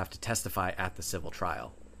going to have to testify at the civil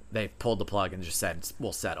trial. They pulled the plug and just said,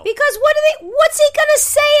 we'll settle. Because what's he going to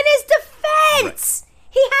say in his defense?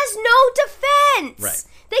 Right. He has no defense. Right.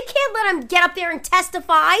 They can't let him get up there and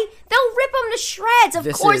testify. They'll rip him to shreds.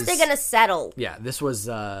 Of course they're going to settle. Yeah, this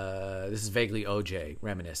is vaguely OJ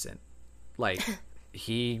reminiscent. Like,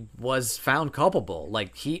 he was found culpable.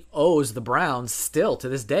 Like, he owes the Browns still to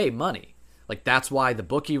this day money. Like, that's why the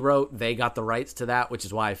book he wrote, they got the rights to that, which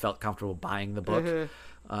is why I felt comfortable buying the book.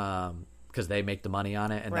 Mm-hmm. Because they make the money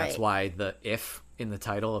on it, and that's why the "if" in the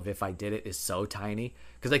title of "If I Did It" is so tiny.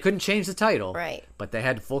 Because they couldn't change the title, right? But they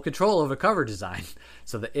had full control over cover design,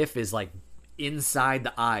 so the "if" is like inside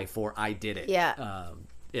the I for "I did it." Yeah.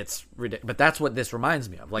 it's ridiculous. But that's what this reminds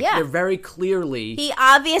me of. Like, they're very clearly he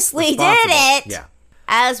obviously did it. Yeah.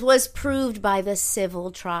 As was proved by the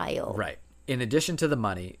civil trial. Right. In addition to the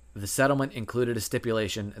money, the settlement included a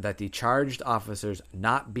stipulation that the charged officers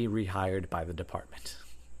not be rehired by the department.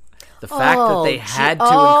 The fact that they had to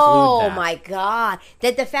include that. Oh, my God.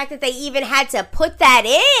 That the fact that they even had to put that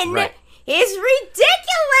in is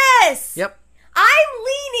ridiculous. Yep.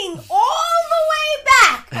 I'm leaning all the way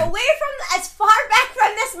back, away from, as far back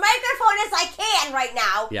from this microphone as I can right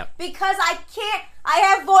now. Yep. Because I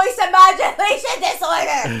have voice and modulation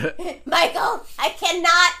disorder. Michael, I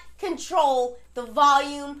cannot control the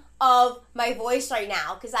volume of my voice right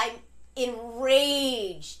now because I'm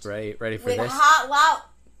enraged. Right, ready for with this?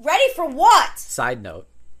 Ready for what? Side note,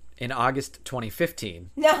 in August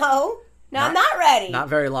 2015... No, I'm not ready. Not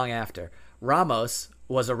very long after, Ramos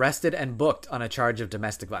was arrested and booked on a charge of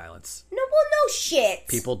domestic violence. No shit.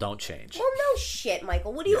 People don't change. Well, no shit,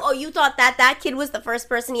 Michael. What do you... Yeah. Oh, you thought that kid was the first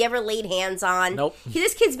person he ever laid hands on? Nope.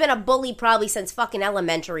 This kid's been a bully probably since fucking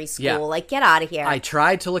elementary school. Yeah. Like, get out of here. I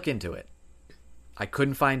tried to look into it. I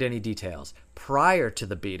couldn't find any details. Prior to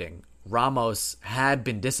the beating, Ramos had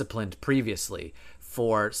been disciplined previously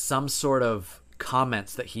for some sort of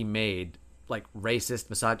comments that he made, like racist,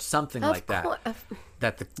 misogynist, something like that.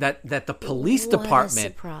 That the police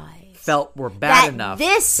department felt were bad enough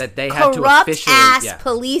that they had to officially... corrupt-ass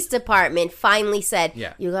police department finally said,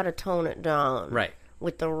 you got to tone it down. Right.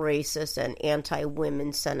 With the racist and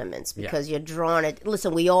anti-women sentiments because you're drawing it.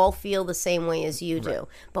 Listen, we all feel the same way as you do,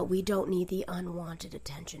 but we don't need the unwanted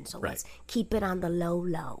attention, so let's keep it on the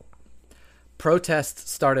low. Protests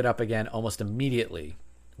started up again almost immediately,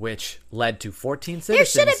 which led to 14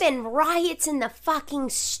 citizens... There should have been riots in the fucking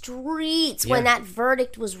streets when that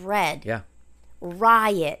verdict was read. Yeah.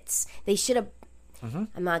 Riots. They should have... Mm-hmm.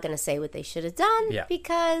 I'm not going to say what they should have done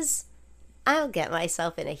because I'll get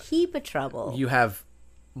myself in a heap of trouble. You have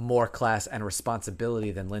more class and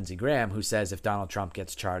responsibility than Lindsey Graham, who says if Donald Trump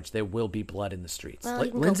gets charged, there will be blood in the streets. Well,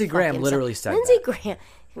 Lindsey Graham literally said Lindsey that.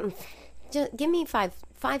 Graham... Just give me five.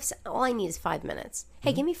 All I need is 5 minutes.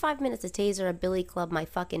 Hey, give me 5 minutes to taser a billy club my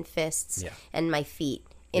fucking fists and my feet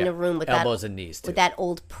in a room with elbows and knees too. With that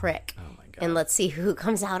old prick. Oh my God! And let's see who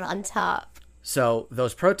comes out on top. So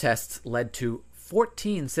those protests led to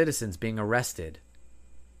 14 citizens being arrested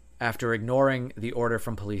after ignoring the order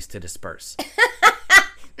from police to disperse.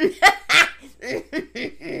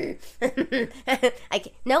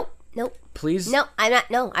 Nope. Please. No, I'm not.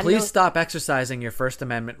 No, I'm Please stop exercising your First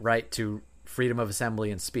Amendment right to freedom of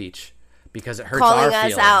assembly and speech because it hurts calling our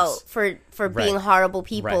us out for being horrible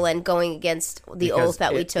people and going against the oath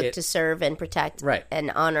that we took to serve and protect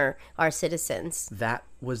and honor our citizens. That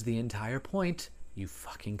was the entire point, you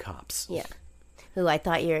fucking cops. Yeah. Who I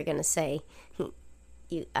thought you were going to say...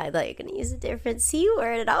 I thought you were going to use a different C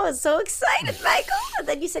word, and I was so excited, Michael. And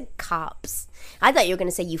then you said cops. I thought you were going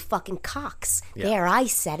to say you fucking cocks. Yeah. There, I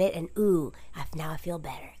said it, and now I feel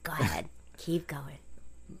better. Go ahead. Keep going.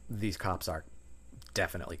 These cops are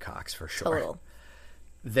definitely cocks, for sure. Total.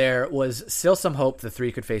 There was still some hope the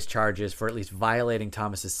three could face charges for at least violating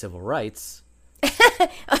Thomas's civil rights.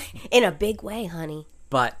 In a big way, honey.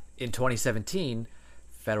 But in 2017,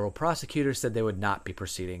 federal prosecutors said they would not be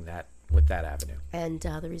proceeding with that avenue. And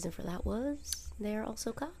the reason for that was they're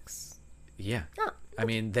also cocks. Yeah. Oh, okay. I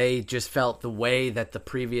mean, they just felt the way that the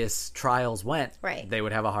previous trials went, they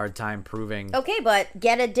would have a hard time proving... Okay, but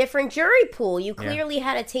get a different jury pool. You clearly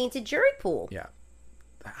had a tainted jury pool. Yeah.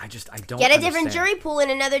 I don't get a different jury pool in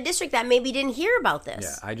another district that maybe didn't hear about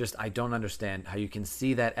this. Yeah, I don't understand how you can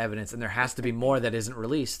see that evidence, and there has to be more that isn't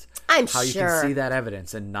released. I'm sure. How you can see that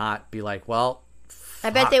evidence and not be like, well... I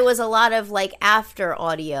bet there was a lot of after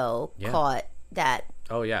audio caught that.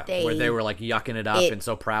 Oh yeah, where they were yucking it up and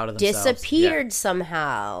so proud of themselves. Disappeared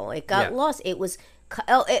somehow. It got lost. It was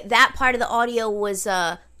that part of the audio was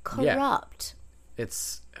corrupt. Yeah.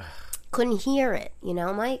 It's couldn't hear it.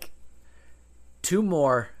 Mike. Two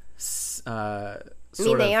more.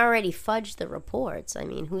 They already fudged the reports. I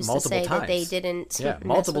mean, who's to say that they didn't? Yeah,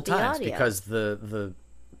 multiple times because the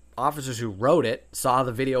officers who wrote it saw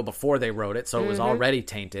the video before they wrote it, so it was already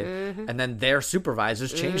tainted, and then their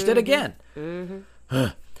supervisors changed it again.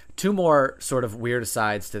 Two more sort of weird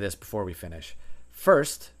asides to this before we finish.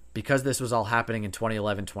 First, because this was all happening in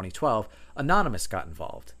 2011, 2012, Anonymous got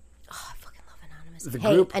involved. Oh, I fucking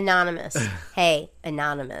love Anonymous. Hey,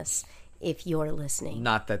 Anonymous, if you're listening.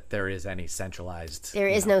 Not that there is any centralized... There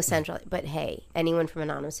is no central, but hey, anyone from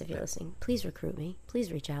Anonymous, if you're listening, please recruit me.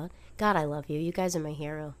 Please reach out. God, I love you. You guys are my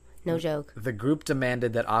hero. No joke. The group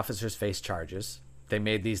demanded that officers face charges. They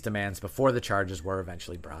made these demands before the charges were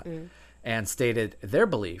eventually brought. and stated their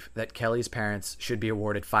belief that Kelly's parents should be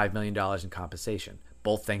awarded $5 million in compensation.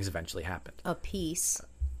 Both things eventually happened. A piece.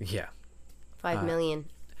 Yeah. $5 million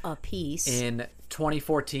a piece. In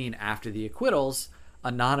 2014, after the acquittals,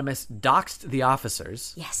 Anonymous doxed the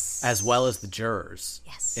officers, yes, as well as the jurors,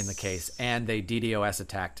 yes, in the case, and they DDoS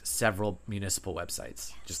attacked several municipal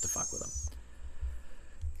websites just to fuck with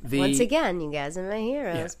them. Once again, you guys are my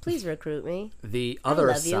heroes. Yeah. Please recruit me. The other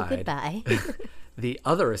I love aside, you. Goodbye. The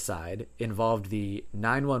other aside involved the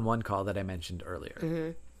 911 call that I mentioned earlier.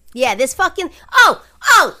 Mm-hmm. Yeah, this fucking... Oh!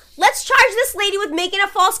 Let's charge this lady with making a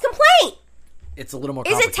false complaint! It's a little more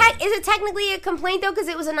complicated. Is it technically a complaint, though? Because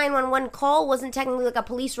it was a 911 call. It wasn't technically like a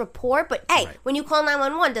police report. But, hey, right. When you call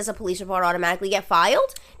 911, does a police report automatically get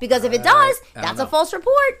filed? Because if it does, that's a false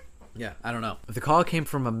report. Yeah, I don't know. The call came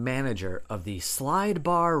from a manager of the Slide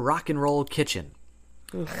Bar Rock and Roll Kitchen.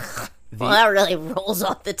 Well, that really rolls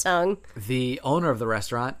off the tongue. The owner of the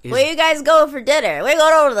restaurant is... Where you guys going for dinner? We're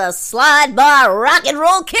going over to the Slide Bar Rock and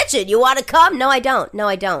Roll Kitchen. You want to come? No, I don't.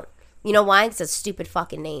 You know why? It's a stupid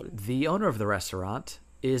fucking name. The owner of the restaurant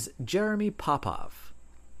is Jeremy Popov.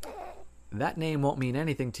 That name won't mean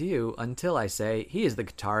anything to you until I say he is the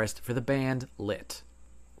guitarist for the band Lit.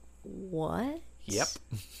 What? Yep.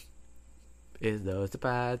 Is those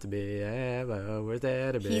supposed to be ever? Where's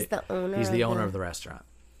there to be? He's the owner. He's the owner of the restaurant.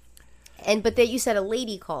 But you said a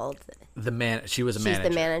lady called. She was a manager. She's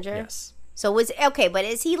the manager. Yes. So but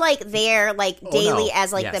is he like there like daily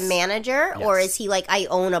as like the manager, or is he like I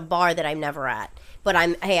own a bar that I'm never at, but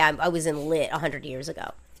I was in Lit 100 years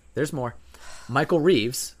ago? There's more. Michael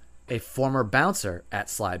Reeves, a former bouncer at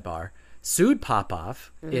Slide Bar, sued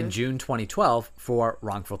Popov in June 2012 for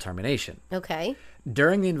wrongful termination. Okay.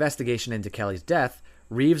 During the investigation into Kelly's death,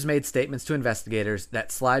 Reeves made statements to investigators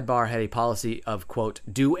that Slide Bar had a policy of, quote,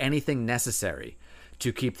 do anything necessary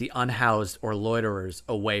to keep the unhoused or loiterers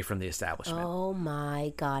away from the establishment. Oh,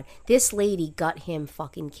 my God. This lady got him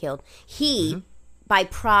fucking killed. He, by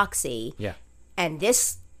proxy, and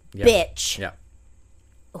this bitch,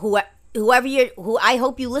 who I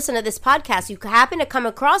hope you listen to this podcast, you happen to come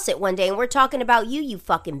across it one day, and we're talking about you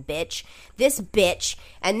fucking bitch. This bitch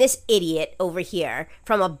and this idiot over here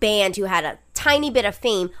from a band who had a tiny bit of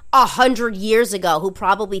fame 100 years ago, who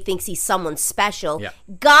probably thinks he's someone special,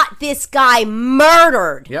 got this guy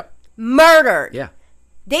murdered. Yep. Murdered. Yeah.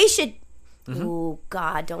 They should... Oh,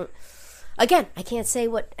 God, don't... Again, I can't say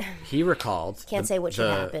what... He recalled... Can't say what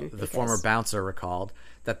should happen. The former bouncer recalled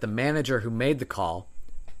that the manager who made the call,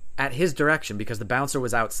 at his direction, because the bouncer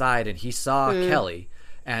was outside and he saw Kelly,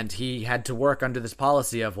 and he had to work under this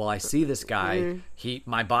policy of, well, I see this guy.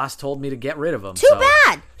 My boss told me to get rid of him. Too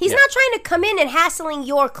bad. He's not trying to come in and hassling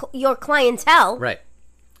your clientele. Right.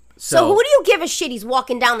 So who do you give a shit? He's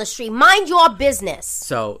walking down the street. Mind your business.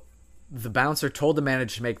 So the bouncer told the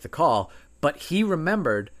manager to make the call, but he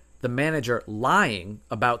remembered the manager lying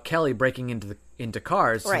about Kelly breaking into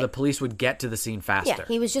cars so the police would get to the scene faster. Yeah,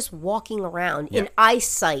 he was just walking around in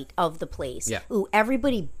eyesight of the place. Yeah. Ooh,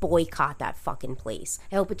 everybody boycott that fucking place.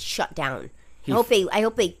 I hope it's shut down. I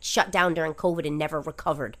hope they shut down during COVID and never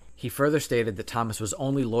recovered. He further stated that Thomas was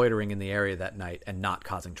only loitering in the area that night and not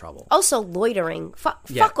causing trouble. Also, loitering. Fuck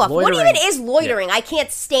off. Loitering, what even is loitering? Yeah. I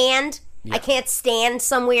can't stand. Yeah. I can't stand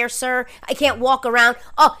somewhere, sir. I can't walk around.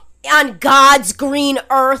 On God's green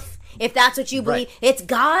earth, if that's what you believe. Right. It's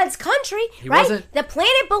God's country, right? The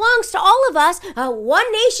planet belongs to all of us.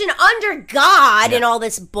 One nation under God and all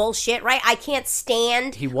this bullshit, right? I can't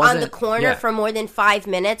stand on the corner for more than 5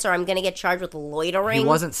 minutes or I'm going to get charged with loitering. He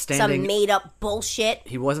wasn't standing... Some made-up bullshit.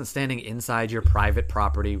 He wasn't standing inside your private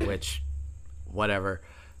property, which... Whatever.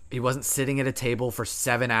 He wasn't sitting at a table for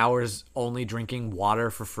 7 hours only drinking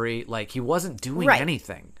water for free. Like, he wasn't doing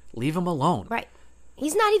anything. Leave him alone. Right.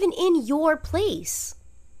 He's not even in your place.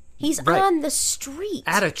 He's on the street.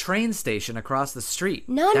 At a train station across the street.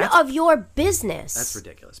 None of your business. That's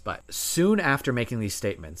ridiculous. But soon after making these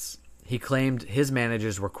statements, he claimed his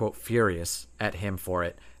managers were, quote, furious at him for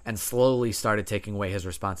it and slowly started taking away his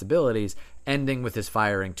responsibilities, ending with his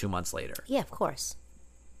firing 2 months later. Yeah, of course.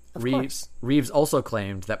 Reeves also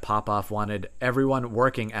claimed that Popov wanted everyone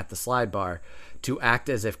working at the Slide Bar to act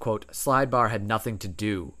as if, quote, Slide Bar had nothing to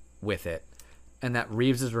do with it, and that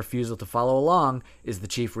Reeves' refusal to follow along is the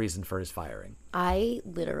chief reason for his firing.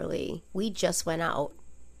 We just went out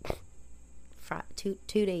 2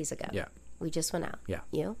 days ago. Yeah. We just went out. Yeah.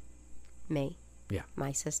 You, me, yeah,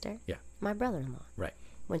 my sister, yeah, my brother-in-law. Right.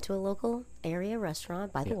 Went to a local area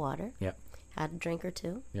restaurant by the water. Yeah. Had a drink or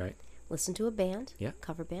two. Right. Listened to a band. Yeah.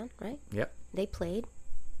 Cover band, right? Yep. They played.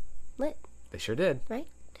 Lit. They sure did. Right?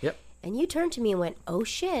 Yep. And you turned to me and went, oh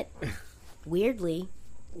shit. Weirdly,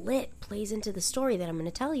 lit plays into the story that I'm going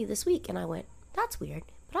to tell you this week. And I went, that's weird.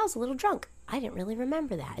 But I was a little drunk. I didn't really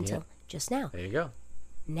remember that until just now. There you go.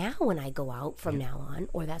 Now when I go out from now on,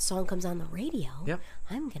 or that song comes on the radio,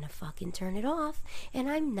 I'm going to fucking turn it off. And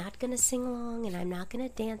I'm not going to sing along, and I'm not going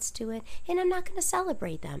to dance to it, and I'm not going to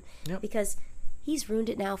celebrate them. Because he's ruined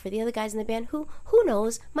it now for the other guys in the band who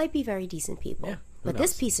knows, might be very decent people. Yeah, but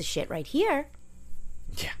this piece of shit right here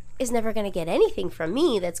is never going to get anything from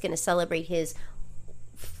me that's going to celebrate his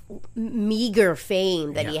meager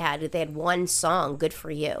fame that he had. They had one song. Good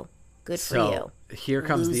for you. Good for you. Here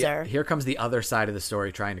comes the other side of the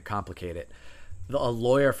story trying to complicate it. A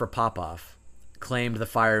lawyer for Popoff claimed the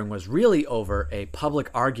firing was really over a public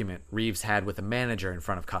argument Reeves had with a manager in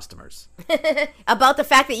front of customers. About the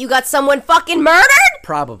fact that you got someone fucking murdered?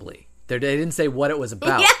 Probably. They didn't say what it was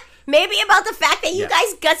about. Yeah, maybe about the fact that you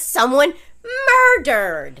guys got someone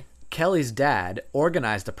murdered. Kelly's dad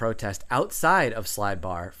organized a protest outside of Slide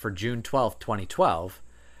Bar for June 12th, 2012,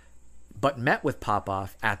 but met with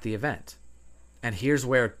Popoff at the event. And here's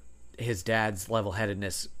where his dad's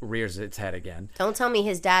level-headedness rears its head again. Don't tell me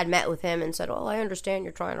his dad met with him and said, oh, I understand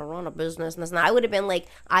you're trying to run a business. And I would have been like,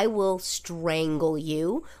 I will strangle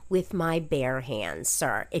you with my bare hands,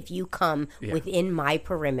 sir, if you come within my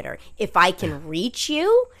perimeter. If I can reach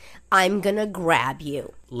you, I'm going to grab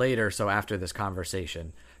you. Later, so after this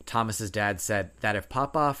conversation, Thomas's dad said that if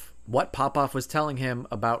what Popoff was telling him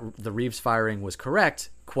about the Reeves firing was correct,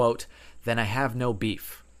 quote, then I have no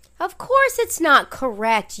beef. Of course it's not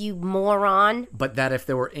correct, you moron. But that if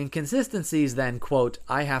there were inconsistencies, then, quote,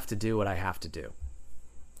 I have to do what I have to do.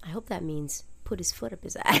 I hope that means put his foot up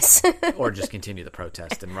his ass. Or just continue the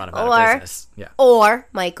protest and run him out of business. Yeah. Or,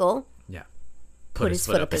 Michael, put his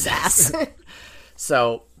foot up his ass.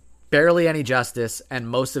 So, barely any justice, and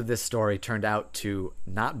most of this story turned out to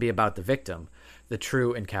not be about the victim, the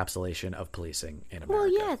true encapsulation of policing in America. Well,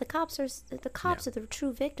 yeah, the cops are the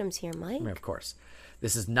true victims here, Mike. Of course.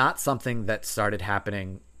 This is not something that started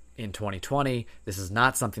happening in 2020. This is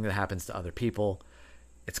not something that happens to other people.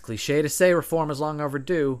 It's cliche to say reform is long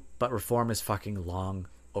overdue, but reform is fucking long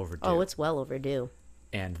overdue. Oh, it's well overdue.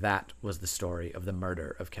 And that was the story of the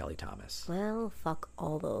murder of Kelly Thomas. Well, fuck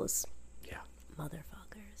all those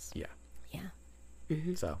motherfuckers. Yeah. Yeah.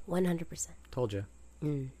 Mm-hmm. So 100%. Told you.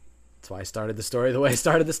 That's why I started the story the way I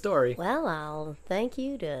started the story. Well, I'll thank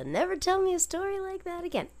you to never tell me a story like that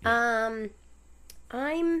again. Yeah.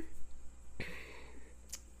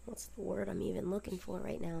 What's the word I'm even looking for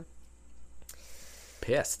right now?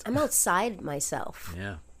 Pissed. I'm outside myself.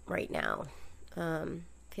 Yeah. Right now.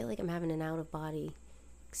 Feel like I'm having an out-of-body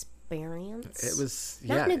experience. It was,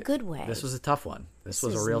 not in a good way. This was a tough one. This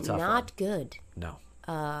was a real tough one. Not good. No.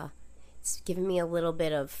 It's given me a little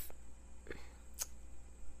bit of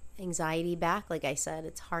anxiety back. Like I said,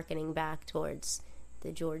 it's hearkening back towards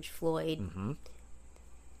the George Floyd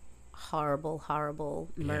horrible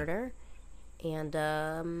murder. And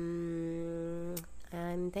I'm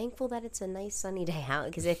thankful that it's a nice sunny day out,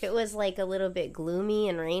 because if it was like a little bit gloomy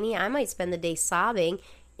and rainy, I might spend the day sobbing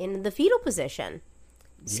in the fetal position.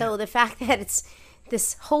 So the fact that it's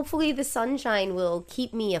this, hopefully the sunshine will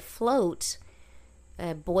keep me afloat,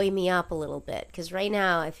 buoy me up a little bit, because right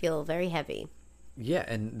now I feel very heavy. Yeah,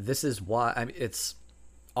 and this is why it's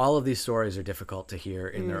all of these stories are difficult to hear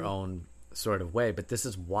in their own sort of way, but this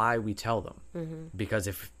is why we tell them, because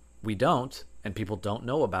if we don't and people don't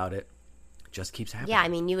know about it, it just keeps happening. Yeah, I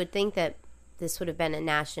mean, you would think that this would have been a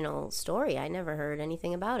national story. I never heard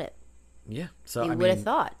anything about it. Yeah, so you would have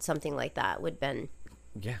thought something like that would have been.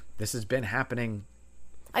 Yeah, this has been happening.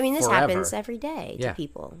 I mean, this happens every day to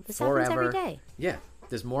people. This happens every day. Yeah.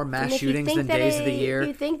 There's more mass shootings than days of the year.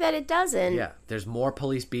 You think that it doesn't. Yeah. There's more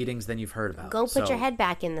police beatings than you've heard about. Go put your head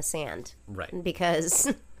back in the sand. Right.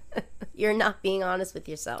 Because you're not being honest with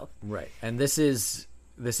yourself. Right. And this isn't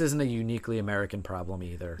a uniquely American problem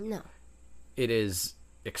either. No. It is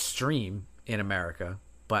extreme in America,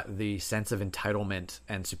 but the sense of entitlement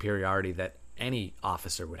and superiority that any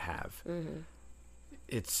officer would have,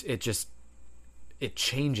 it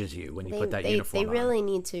changes you when you put that uniform on. They really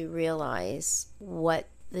need to realize what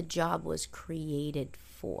the job was created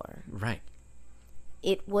for. Right.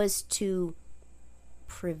 It was to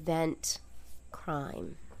prevent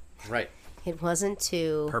crime. Right. It wasn't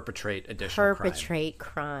to perpetrate additional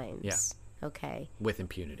crimes. Yeah. Okay. With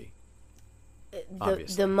impunity.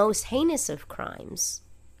 The most heinous of crimes,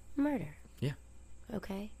 murder. Yeah.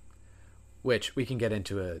 Okay. Which we can get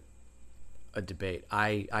into a debate.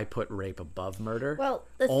 I put rape above murder. Well,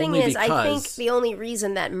 the thing is, I think the only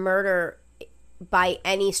reason that murder, by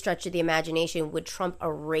any stretch of the imagination, would trump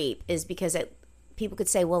a rape is because people could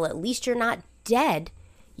say, well, at least you're not dead.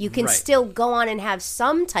 You can still go on and have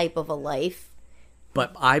some type of a life.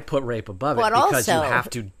 But I put rape above it because you have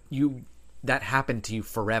to. That happened to you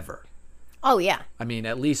forever. Oh, yeah. I mean,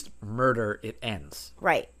 at least murder, it ends.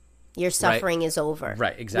 Right. Your suffering is over.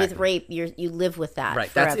 Right, exactly. With rape, you live with that forever.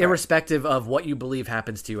 That's irrespective of what you believe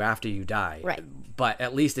happens to you after you die. Right. But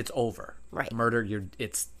at least it's over. Right. Murder,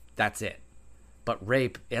 that's it. But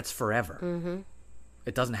rape, it's forever. Mm-hmm.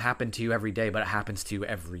 It doesn't happen to you every day, but it happens to you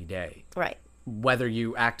every day. Right. Whether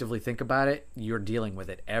you actively think about it, you're dealing with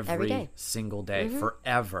it every day. Single day,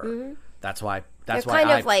 forever. Mm-hmm. That's why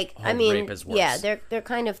rape is worse. Yeah, they're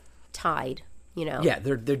kind of tied, you know. Yeah,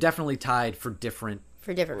 they're definitely tied for different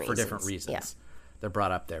reasons. Yeah. They're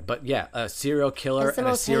brought up there. But yeah, a serial killer and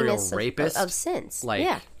a serial rapist of sins. Like,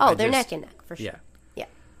 yeah. Oh, they're neck and neck for sure. Yeah. Yeah.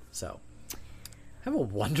 So, have a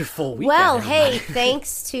wonderful weekend. Well, hey,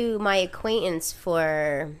 thanks to my acquaintance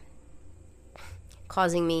for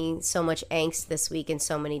causing me so much angst this week in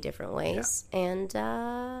so many different ways. Yeah.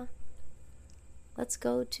 And let's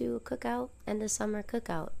go to a cookout, end of summer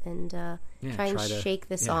cookout, and try and shake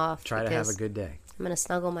this off. Try to have a good day. I'm going to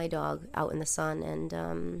snuggle my dog out in the sun,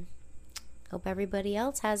 and hope everybody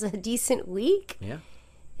else has a decent week. Yeah.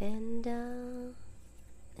 And in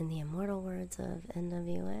the immortal words of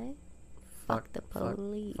NWA, fuck the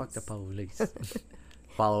police. Fuck the police.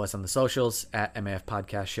 Follow us on the socials at MAF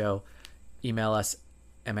Podcast Show. Email us,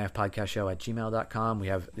 mafpodcastshow@gmail.com. We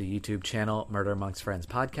have the YouTube channel, Murder Amongst Friends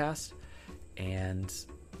Podcast. And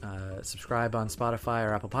subscribe on Spotify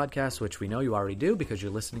or Apple Podcasts, which we know you already do because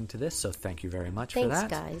you're listening to this. So thank you very much for that.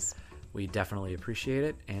 Thanks, guys. We definitely appreciate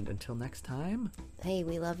it. And until next time. Hey,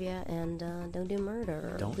 we love you. And don't do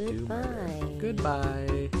murder. Don't do murder.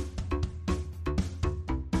 Goodbye.